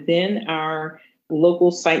talent within our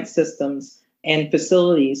local site systems and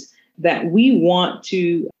facilities that we want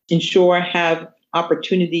to ensure have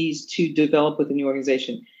opportunities to develop within the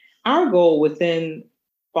organization. Our goal within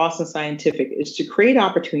Boston Scientific is to create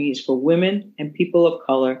opportunities for women and people of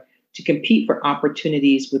color to compete for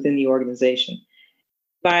opportunities within the organization.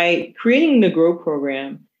 By creating the GROW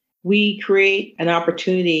program, we create an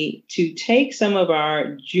opportunity to take some of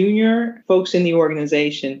our junior folks in the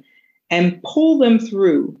organization and pull them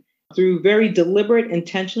through very deliberate,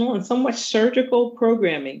 intentional, and somewhat surgical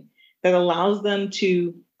programming that allows them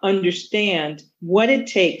to understand what it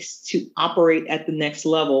takes to operate at the next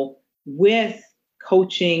level with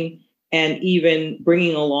coaching and even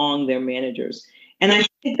bringing along their managers. And I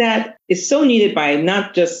think that is so needed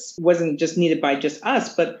wasn't just needed by just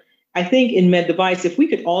us, but I think in med device, if we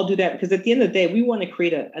could all do that, because at the end of the day, we want to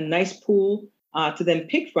create a nice pool to then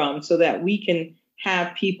pick from so that we can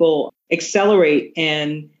have people accelerate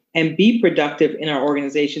and be productive in our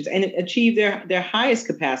organizations and achieve their highest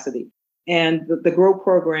capacity. And the GROW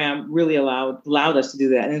program really allowed us to do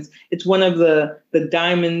that. And it's one of the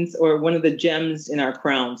diamonds or one of the gems in our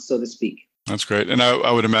crown, so to speak. That's great. And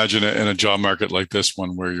I would imagine in a job market like this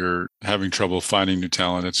one, where you're having trouble finding new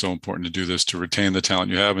talent, it's so important to do this to retain the talent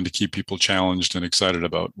you have and to keep people challenged and excited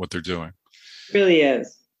about what they're doing. It really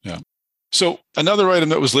is. Yeah. So another item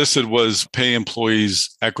that was listed was pay employees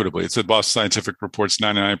equitably. It said Boston Scientific reports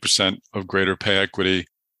 99% of greater pay equity.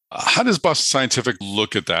 How does Boston Scientific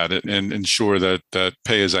look at that and ensure that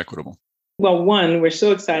pay is equitable? Well, one, we're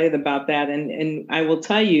so excited about that. And I will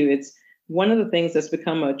tell you, it's one of the things that's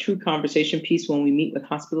become a true conversation piece when we meet with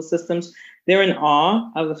hospital systems. They're in awe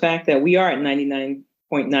of the fact that we are at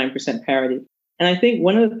 99.9% parity. And I think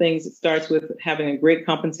one of the things that starts with having a great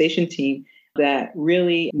compensation team that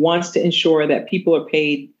really wants to ensure that people are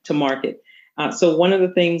paid to market. So one of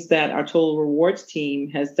the things that our total rewards team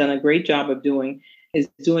has done a great job of doing is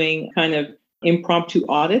doing kind of impromptu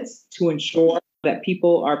audits to ensure that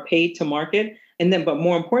people are paid to market. And then, but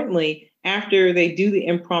more importantly, after they do the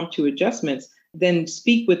impromptu adjustments, then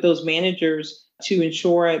speak with those managers to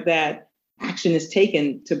ensure that action is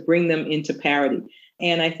taken to bring them into parity.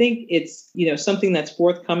 And I think it's, something that's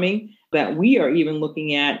forthcoming that we are even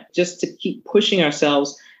looking at just to keep pushing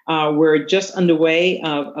ourselves. We're just underway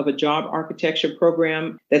of a job architecture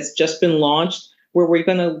program that's just been launched, where we're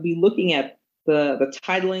going to be looking at the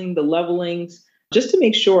titling, the levelings, just to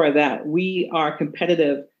make sure that we are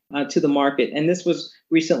competitive to the market. And this was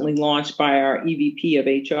recently launched by our EVP of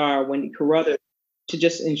HR, Wendy Carruthers, to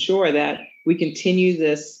just ensure that we continue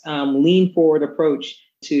this lean forward approach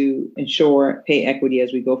to ensure pay equity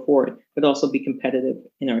as we go forward, but also be competitive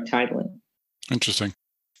in our titling. Interesting.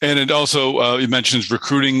 And it also, it mentions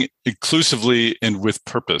recruiting inclusively and with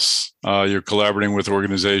purpose. You're collaborating with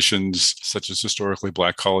organizations such as historically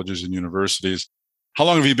Black colleges and universities. How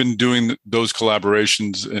long have you been doing those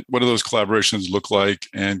collaborations? What do those collaborations look like?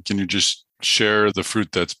 And can you just share the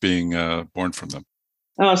fruit that's being born from them?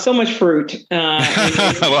 Oh, so much fruit.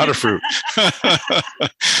 A lot of fruit.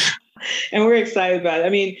 And we're excited about it. I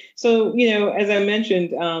mean, so, as I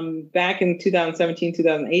mentioned, back in 2017,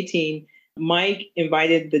 2018, Mike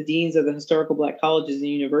invited the deans of the historical Black colleges and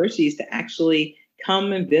universities to actually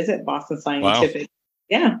come and visit Boston Scientific. Wow.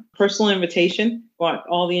 Yeah, personal invitation, brought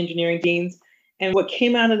all the engineering deans. And what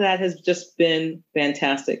came out of that has just been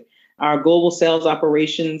fantastic. Our global sales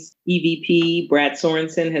operations EVP, Brad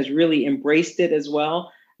Sorensen, has really embraced it as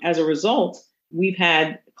well. As a result, we've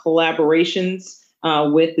had collaborations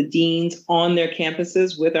with the deans on their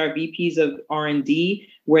campuses with our VPs of R&D,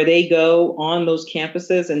 where they go on those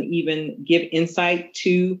campuses and even give insight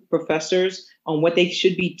to professors on what they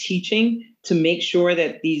should be teaching to make sure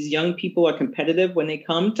that these young people are competitive when they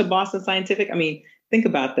come to Boston Scientific. I mean, think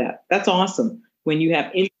about that. That's awesome. When you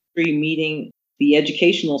have industry meeting the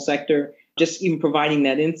educational sector, just even providing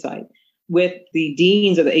that insight. With the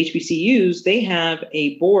deans of the HBCUs, they have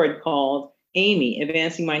a board called AMIE,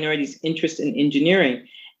 Advancing Minorities' Interest in Engineering.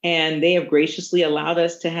 And they have graciously allowed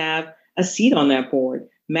us to have a seat on that board.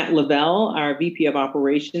 Matt Lavelle, our VP of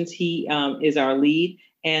Operations, he is our lead.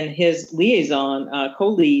 And his liaison,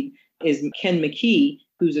 co-lead, is Ken McKee,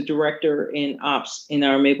 who's a director in ops in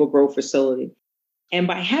our Maple Grove facility. And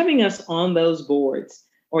by having us on those boards,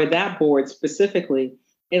 or that board specifically,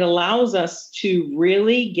 it allows us to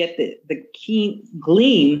really get the key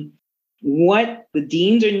glean what the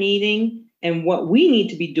deans are needing and what we need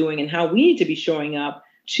to be doing and how we need to be showing up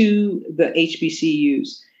to the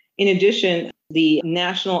HBCUs. In addition, the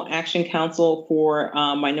National Action Council for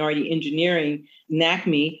Minority Engineering,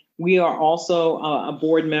 NACME, we are also a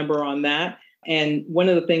board member on that. And one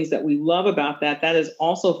of the things that we love about that is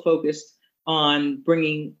also focused on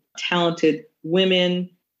bringing talented women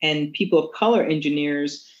and people of color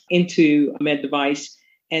engineers into med device.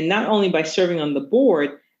 And not only by serving on the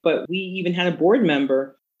board, but we even had a board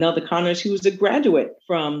member, Nelda Connors, who was a graduate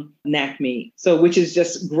from NACME. So, which is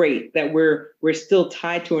just great that we're still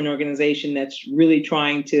tied to an organization that's really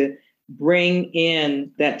trying to bring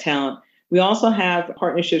in that talent. We also have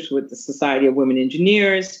partnerships with the Society of Women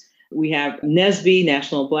Engineers. We have NSBE,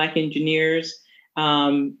 National Black Engineers,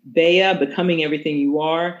 BEA, Becoming Everything You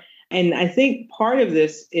Are. And I think part of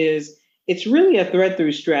this is it's really a thread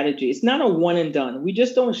through strategy. It's not a one and done. We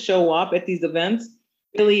just don't show up at these events.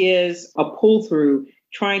 It really is a pull through,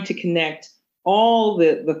 trying to connect all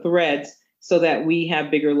the threads so that we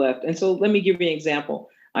have bigger lift. And so let me give you an example.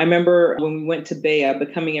 I remember when we went to BEA,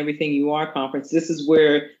 Becoming Everything You Are conference, this is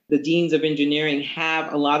where the deans of engineering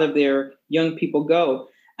have a lot of their young people go.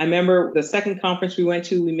 I remember the second conference we went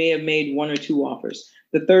to, we may have made 1 or 2 offers.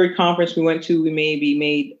 The third conference we went to, we maybe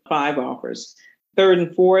made 5 offers. Third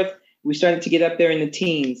and fourth, we started to get up there in the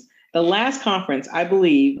teens. The last conference, I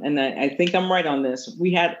believe, and I think I'm right on this,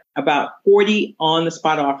 we had about 40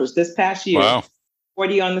 on-the-spot offers this past year. Wow.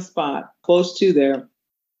 40 on the spot, close to there.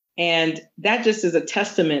 And that just is a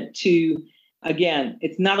testament to, again,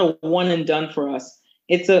 it's not a one and done for us.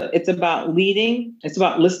 It's about leading, it's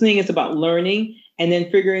about listening, it's about learning, and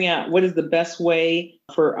then figuring out what is the best way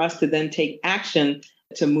for us to then take action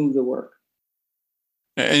to move the work.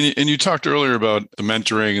 And you talked earlier about the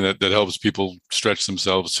mentoring that helps people stretch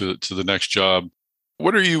themselves to the next job.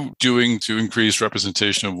 What are you doing to increase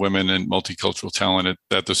representation of women and multicultural talent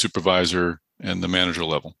at the supervisor and the manager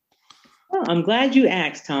level? Oh, I'm glad you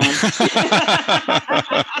asked, Tom.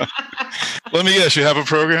 Let me guess, you have a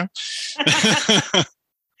program?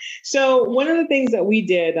 So one of the things that we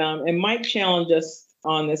did, and Mike challenged us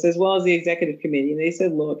on this, as well as the executive committee, and they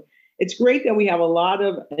said, look, it's great that we have a lot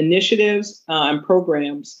of initiatives and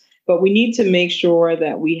programs, but we need to make sure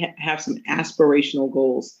that we have some aspirational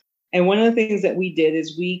goals. And one of the things that we did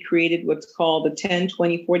is we created what's called the 10,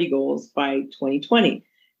 20, 40 goals by 2020.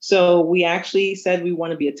 So we actually said we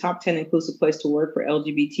want to be a top 10 inclusive place to work for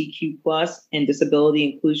LGBTQ plus and disability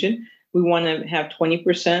inclusion. We want to have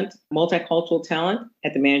 20% multicultural talent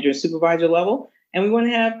at the manager and supervisor level. And we want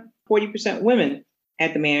to have 40% women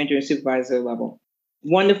at the manager and supervisor level.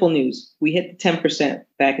 Wonderful news. We hit the 10%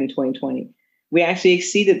 back in 2020. We actually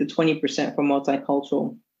exceeded the 20% for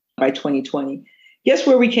multicultural by 2020. Guess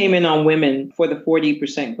where we came in on women for the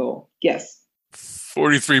 40% goal? Guess.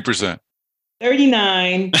 43%.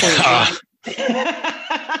 39.9.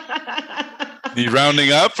 Are you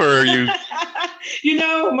rounding up or are you? You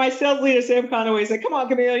know, my sales leader, Sam Conaway, said, come on,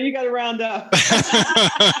 Camille, you got to round up.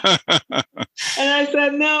 And I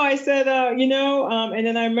said, no, and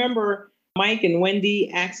then I remember Mike and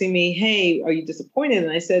Wendy asking me, hey, are you disappointed?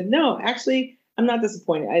 And I said, no, actually, I'm not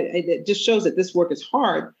disappointed. It just shows that this work is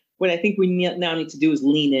hard. What I think we now need to do is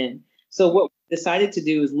lean in. So what we decided to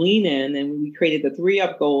do is lean in, and we created the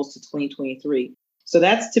 3-up goals to 2023. So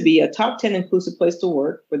that's to be a top 10 inclusive place to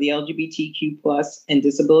work for the LGBTQ plus and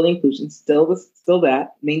disability inclusion, still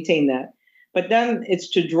that, maintain that. But then it's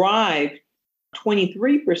to drive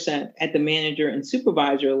 23% at the manager and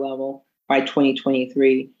supervisor level by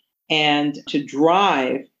 2023, and to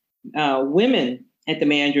drive women at the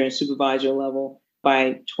manager and supervisor level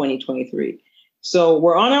by 2023. So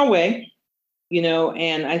we're on our way,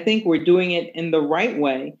 and I think we're doing it in the right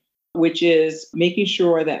way, which is making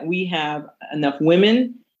sure that we have enough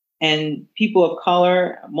women and people of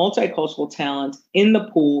color, multicultural talent in the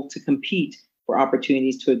pool to compete for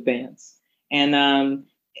opportunities to advance. And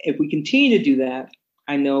if we continue to do that,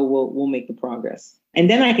 I know we'll make the progress. And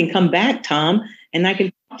then I can come back, Tom, and I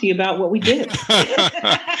can talk to you about what we did.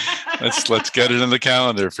 Let's get it in the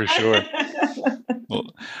calendar for sure. Well,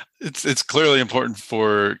 it's clearly important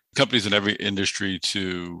for companies in every industry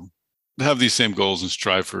to have these same goals and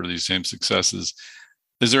strive for these same successes.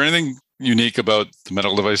 Is there anything unique about the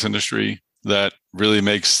medical device industry that really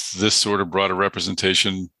makes this sort of broader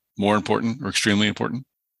representation more important or extremely important?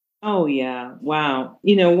 Oh, yeah. Wow.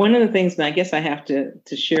 One of the things, and I guess I have to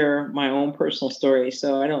share my own personal story.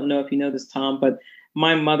 So I don't know if you know this, Tom, but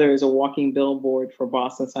my mother is a walking billboard for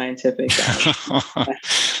Boston Scientific.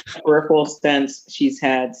 Peripheral stents. She's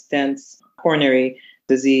had stents, coronary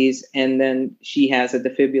disease, and then she has a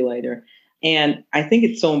defibrillator. And I think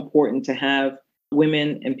it's so important to have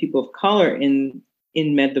women and people of color in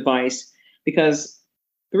med device, because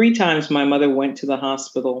 3 times my mother went to the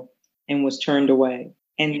hospital and was turned away.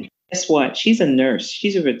 And guess what? She's a nurse.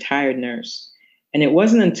 She's a retired nurse. And it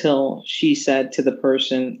wasn't until she said to the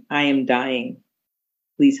person, "I am dying.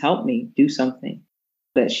 Please help me, do something,"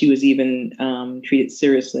 that she was even treated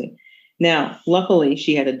seriously. Now, luckily,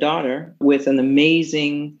 she had a daughter with an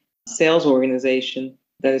amazing sales organization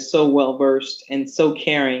that is so well-versed and so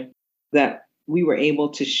caring that we were able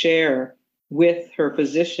to share with her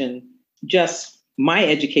physician just my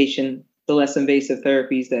education, the less invasive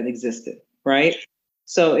therapies that existed, right?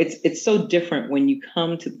 So it's so different when you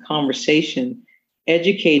come to the conversation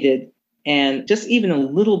educated and just even a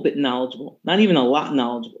little bit knowledgeable, not even a lot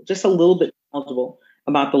knowledgeable, just a little bit knowledgeable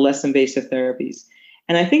about the less invasive therapies.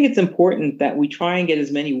 And I think it's important that we try and get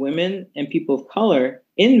as many women and people of color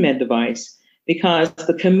in med device, because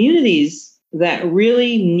the communities that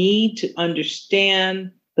really need to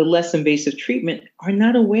understand the less invasive treatment are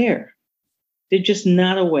not aware. They're just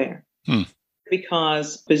not aware.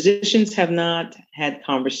 Because physicians have not had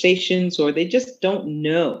conversations, or they just don't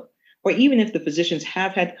know. Or even if the physicians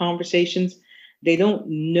have had conversations, they don't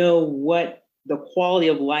know what the quality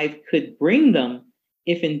of life could bring them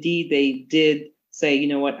if indeed they did say, "You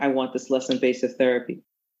know what, I want this less invasive therapy."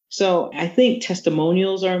 So I think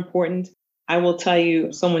testimonials are important. I will tell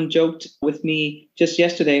you, someone joked with me just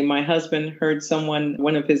yesterday. My husband heard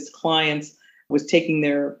one of his clients was taking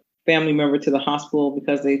their family member to the hospital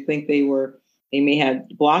because they think they may have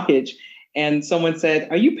blockage. And someone said,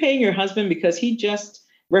 "Are you paying your husband? Because he just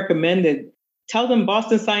recommended, tell them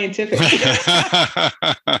Boston Scientific."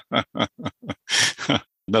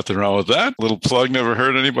 Nothing wrong with that. Little plug, never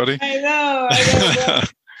hurt anybody. I know.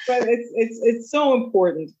 But it's so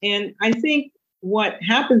important. And I think what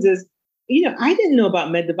happens is, I didn't know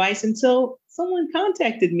about med device until someone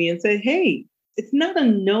contacted me and said, "Hey, it's not a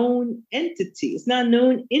known entity. It's not a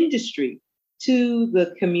known industry to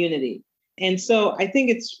the community." And so I think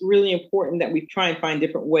it's really important that we try and find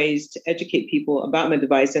different ways to educate people about med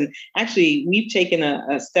device. And actually, we've taken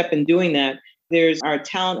a step in doing that. There's our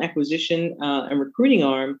talent acquisition and recruiting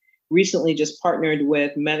arm recently just partnered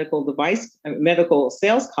with Medical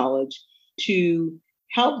Sales College to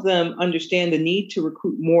help them understand the need to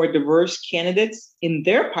recruit more diverse candidates in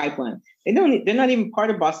their pipeline. They're not even part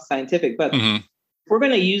of Boston Scientific, but if we're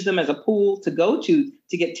going to use them as a pool to go to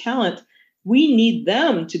get talent, we need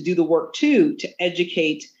them to do the work too, to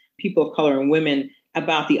educate people of color and women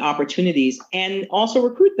about the opportunities and also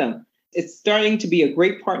recruit them. It's starting to be a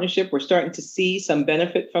great partnership. We're starting to see some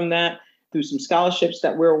benefit from that through some scholarships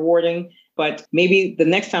that we're awarding. But maybe the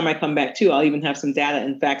next time I come back too, I'll even have some data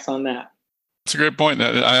and facts on that. It's a great point.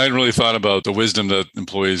 I hadn't really thought about the wisdom that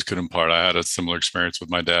employees could impart. I had a similar experience with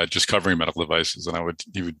my dad just covering medical devices, and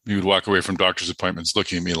he would walk away from doctor's appointments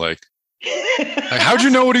looking at me like, "How'd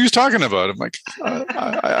you know what he was talking about?" I'm like,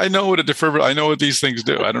 I know what a defibrillator, I know what these things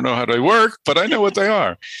do. I don't know how they work, but I know what they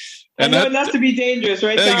are. And I know enough to be dangerous,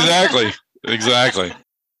 right, Tom? Exactly.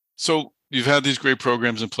 So you've had these great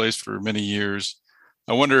programs in place for many years.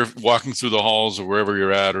 I wonder if walking through the halls or wherever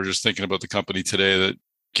you're at, or just thinking about the company today, that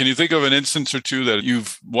Can you think of an instance or two that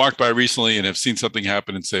you've walked by recently and have seen something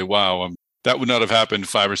happen and say, wow, that would not have happened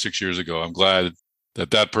 5 or 6 years ago. I'm glad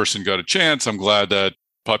that person got a chance. I'm glad that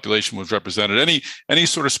population was represented. Any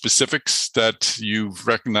sort of specifics that you've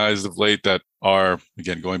recognized of late that are,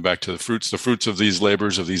 again, going back to the fruits of these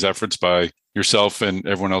labors, of these efforts by yourself and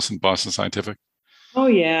everyone else in Boston Scientific? Oh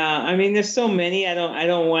yeah, I mean, there's so many. I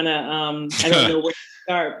don't want to. I don't know where to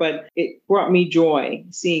start, but it brought me joy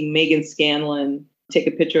seeing Megan Scanlon take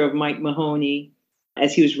a picture of Mike Mahoney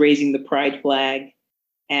as he was raising the pride flag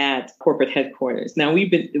at corporate headquarters. Now we've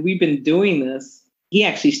been doing this.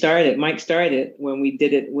 Mike started when we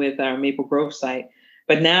did it with our Maple Grove site,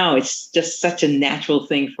 but now it's just such a natural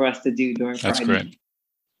thing for us to do during Pride. That's great.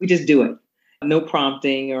 We just do it, no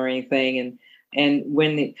prompting or anything. And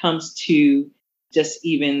when it comes to just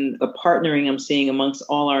even the partnering I'm seeing amongst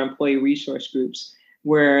all our employee resource groups,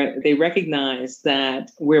 where they recognize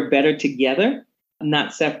that we're better together,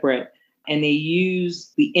 not separate. And they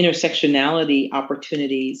use the intersectionality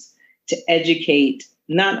opportunities to educate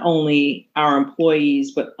not only our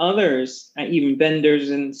employees, but others, even vendors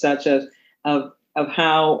and such, of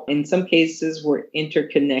how in some cases we're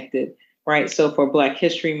interconnected, right? So for Black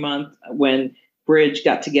History Month, when Bridge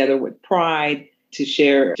got together with Pride to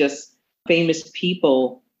share just famous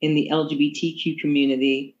people in the LGBTQ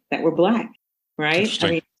community that were Black, right?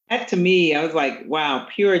 I mean, that to me, I was like, wow,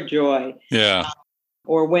 pure joy. Yeah.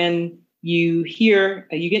 Or when you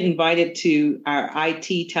get invited to our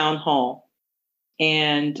IT town hall,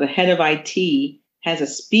 and the head of IT has a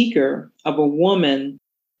speaker of a woman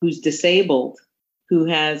who's disabled, who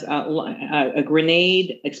has a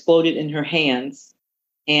grenade exploded in her hands,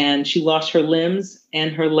 and she lost her limbs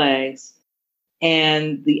and her legs.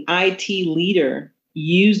 And the IT leader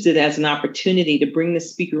used it as an opportunity to bring the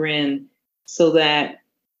speaker in so that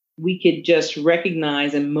we could just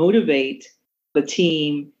recognize and motivate the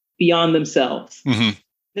team beyond themselves. Mm-hmm.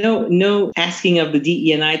 No asking of the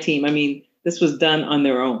DE&I team. I mean, this was done on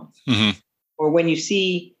their own. Mm-hmm. Or when you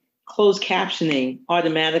see closed captioning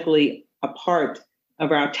automatically a part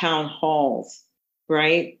of our town halls,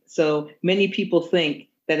 right? So many people think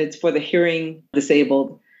that it's for the hearing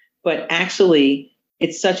disabled, but actually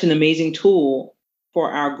it's such an amazing tool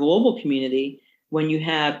for our global community when you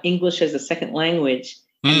have English as a second language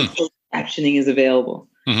and the closed captioning is available.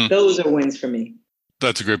 Mm-hmm. Those are wins for me.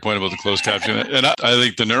 That's a great point about the closed caption. And I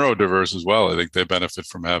think the neurodiverse as well, I think they benefit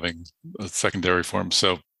from having a secondary form.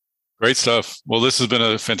 So great stuff. Well, this has been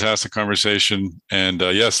a fantastic conversation. And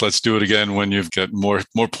yes, let's do it again when you've got more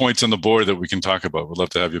points on the board that we can talk about. We'd love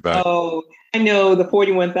to have you back. Oh, I know the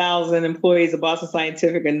 41,000 employees of Boston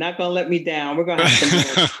Scientific are not going to let me down. We're going to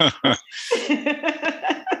have some more.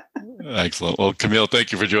 Excellent. Well, Camille,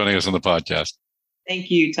 thank you for joining us on the podcast. Thank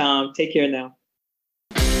you, Tom. Take care now.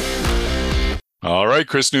 All right,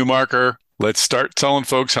 Chris Newmarker, let's start telling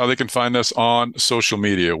folks how they can find us on social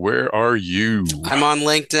media. Where are you? I'm on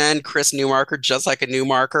LinkedIn, Chris Newmarker, just like a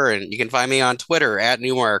Newmarker, and you can find me on Twitter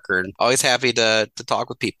 @Newmarker. And always happy to talk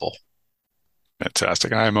with people.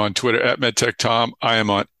 Fantastic. I am on Twitter @MedTechTom. I am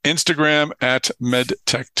on Instagram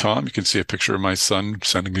 @MedTechTom. You can see a picture of my son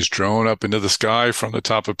sending his drone up into the sky from the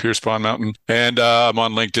top of Piercepond Mountain. And I'm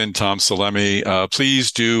on LinkedIn, Tom Salemi.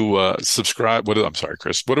 Please do subscribe. I'm sorry,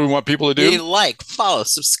 Chris. What do we want people to do? Like, follow,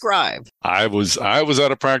 subscribe. I was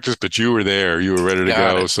out of practice, but you were there. You were ready to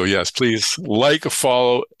go. So yes, please like,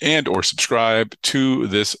 follow, and or subscribe to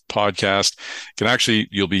this podcast.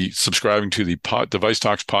 You'll be subscribing to the Device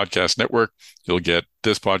Talks Podcast Network. You'll get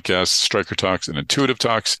this podcast, Stryker Talks, and Intuitive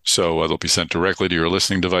Talks. So they'll be sent directly to your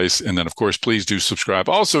listening device. And then, of course, please do subscribe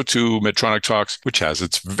also to Medtronic Talks, which has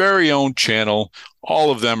its very own channel.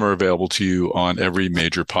 All of them are available to you on every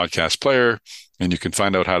major podcast player. And you can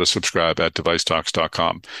find out how to subscribe at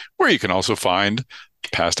devicetalks.com, where you can also find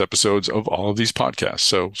past episodes of all of these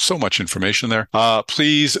podcasts. So much information there.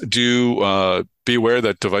 Please do be aware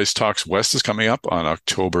that Device Talks West is coming up on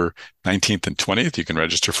October 19th and 20th. You can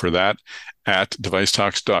register for that at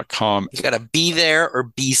devicetalks.com. You got to be there or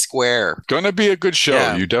be square. Going to be a good show.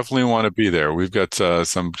 Yeah. You definitely want to be there. We've got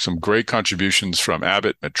some great contributions from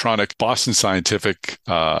Abbott, Medtronic, Boston Scientific.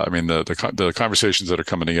 The conversations that are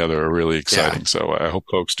coming together are really exciting. Yeah. So I hope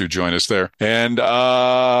folks do join us there. And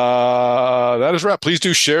that is a wrap. Please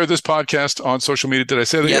do share this podcast on social media. Did I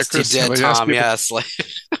say that? Yes, Chris? You did, Tom. Yes.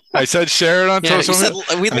 I said share it on social media.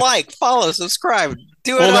 We like, follow, subscribe.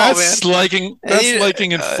 Do it all, that's man.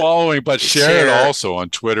 Liking and following, but share it also on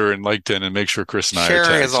Twitter and LinkedIn, and make sure Chris and I are tagged.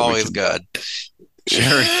 Sharing is always good.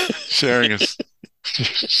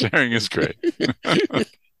 Sharing is great.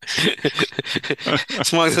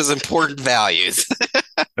 It's one of those important values.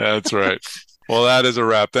 That's right. Well, that is a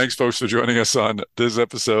wrap. Thanks, folks, for joining us on this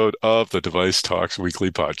episode of the Device Talks Weekly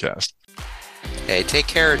Podcast. Hey, take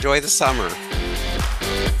care. Enjoy the summer.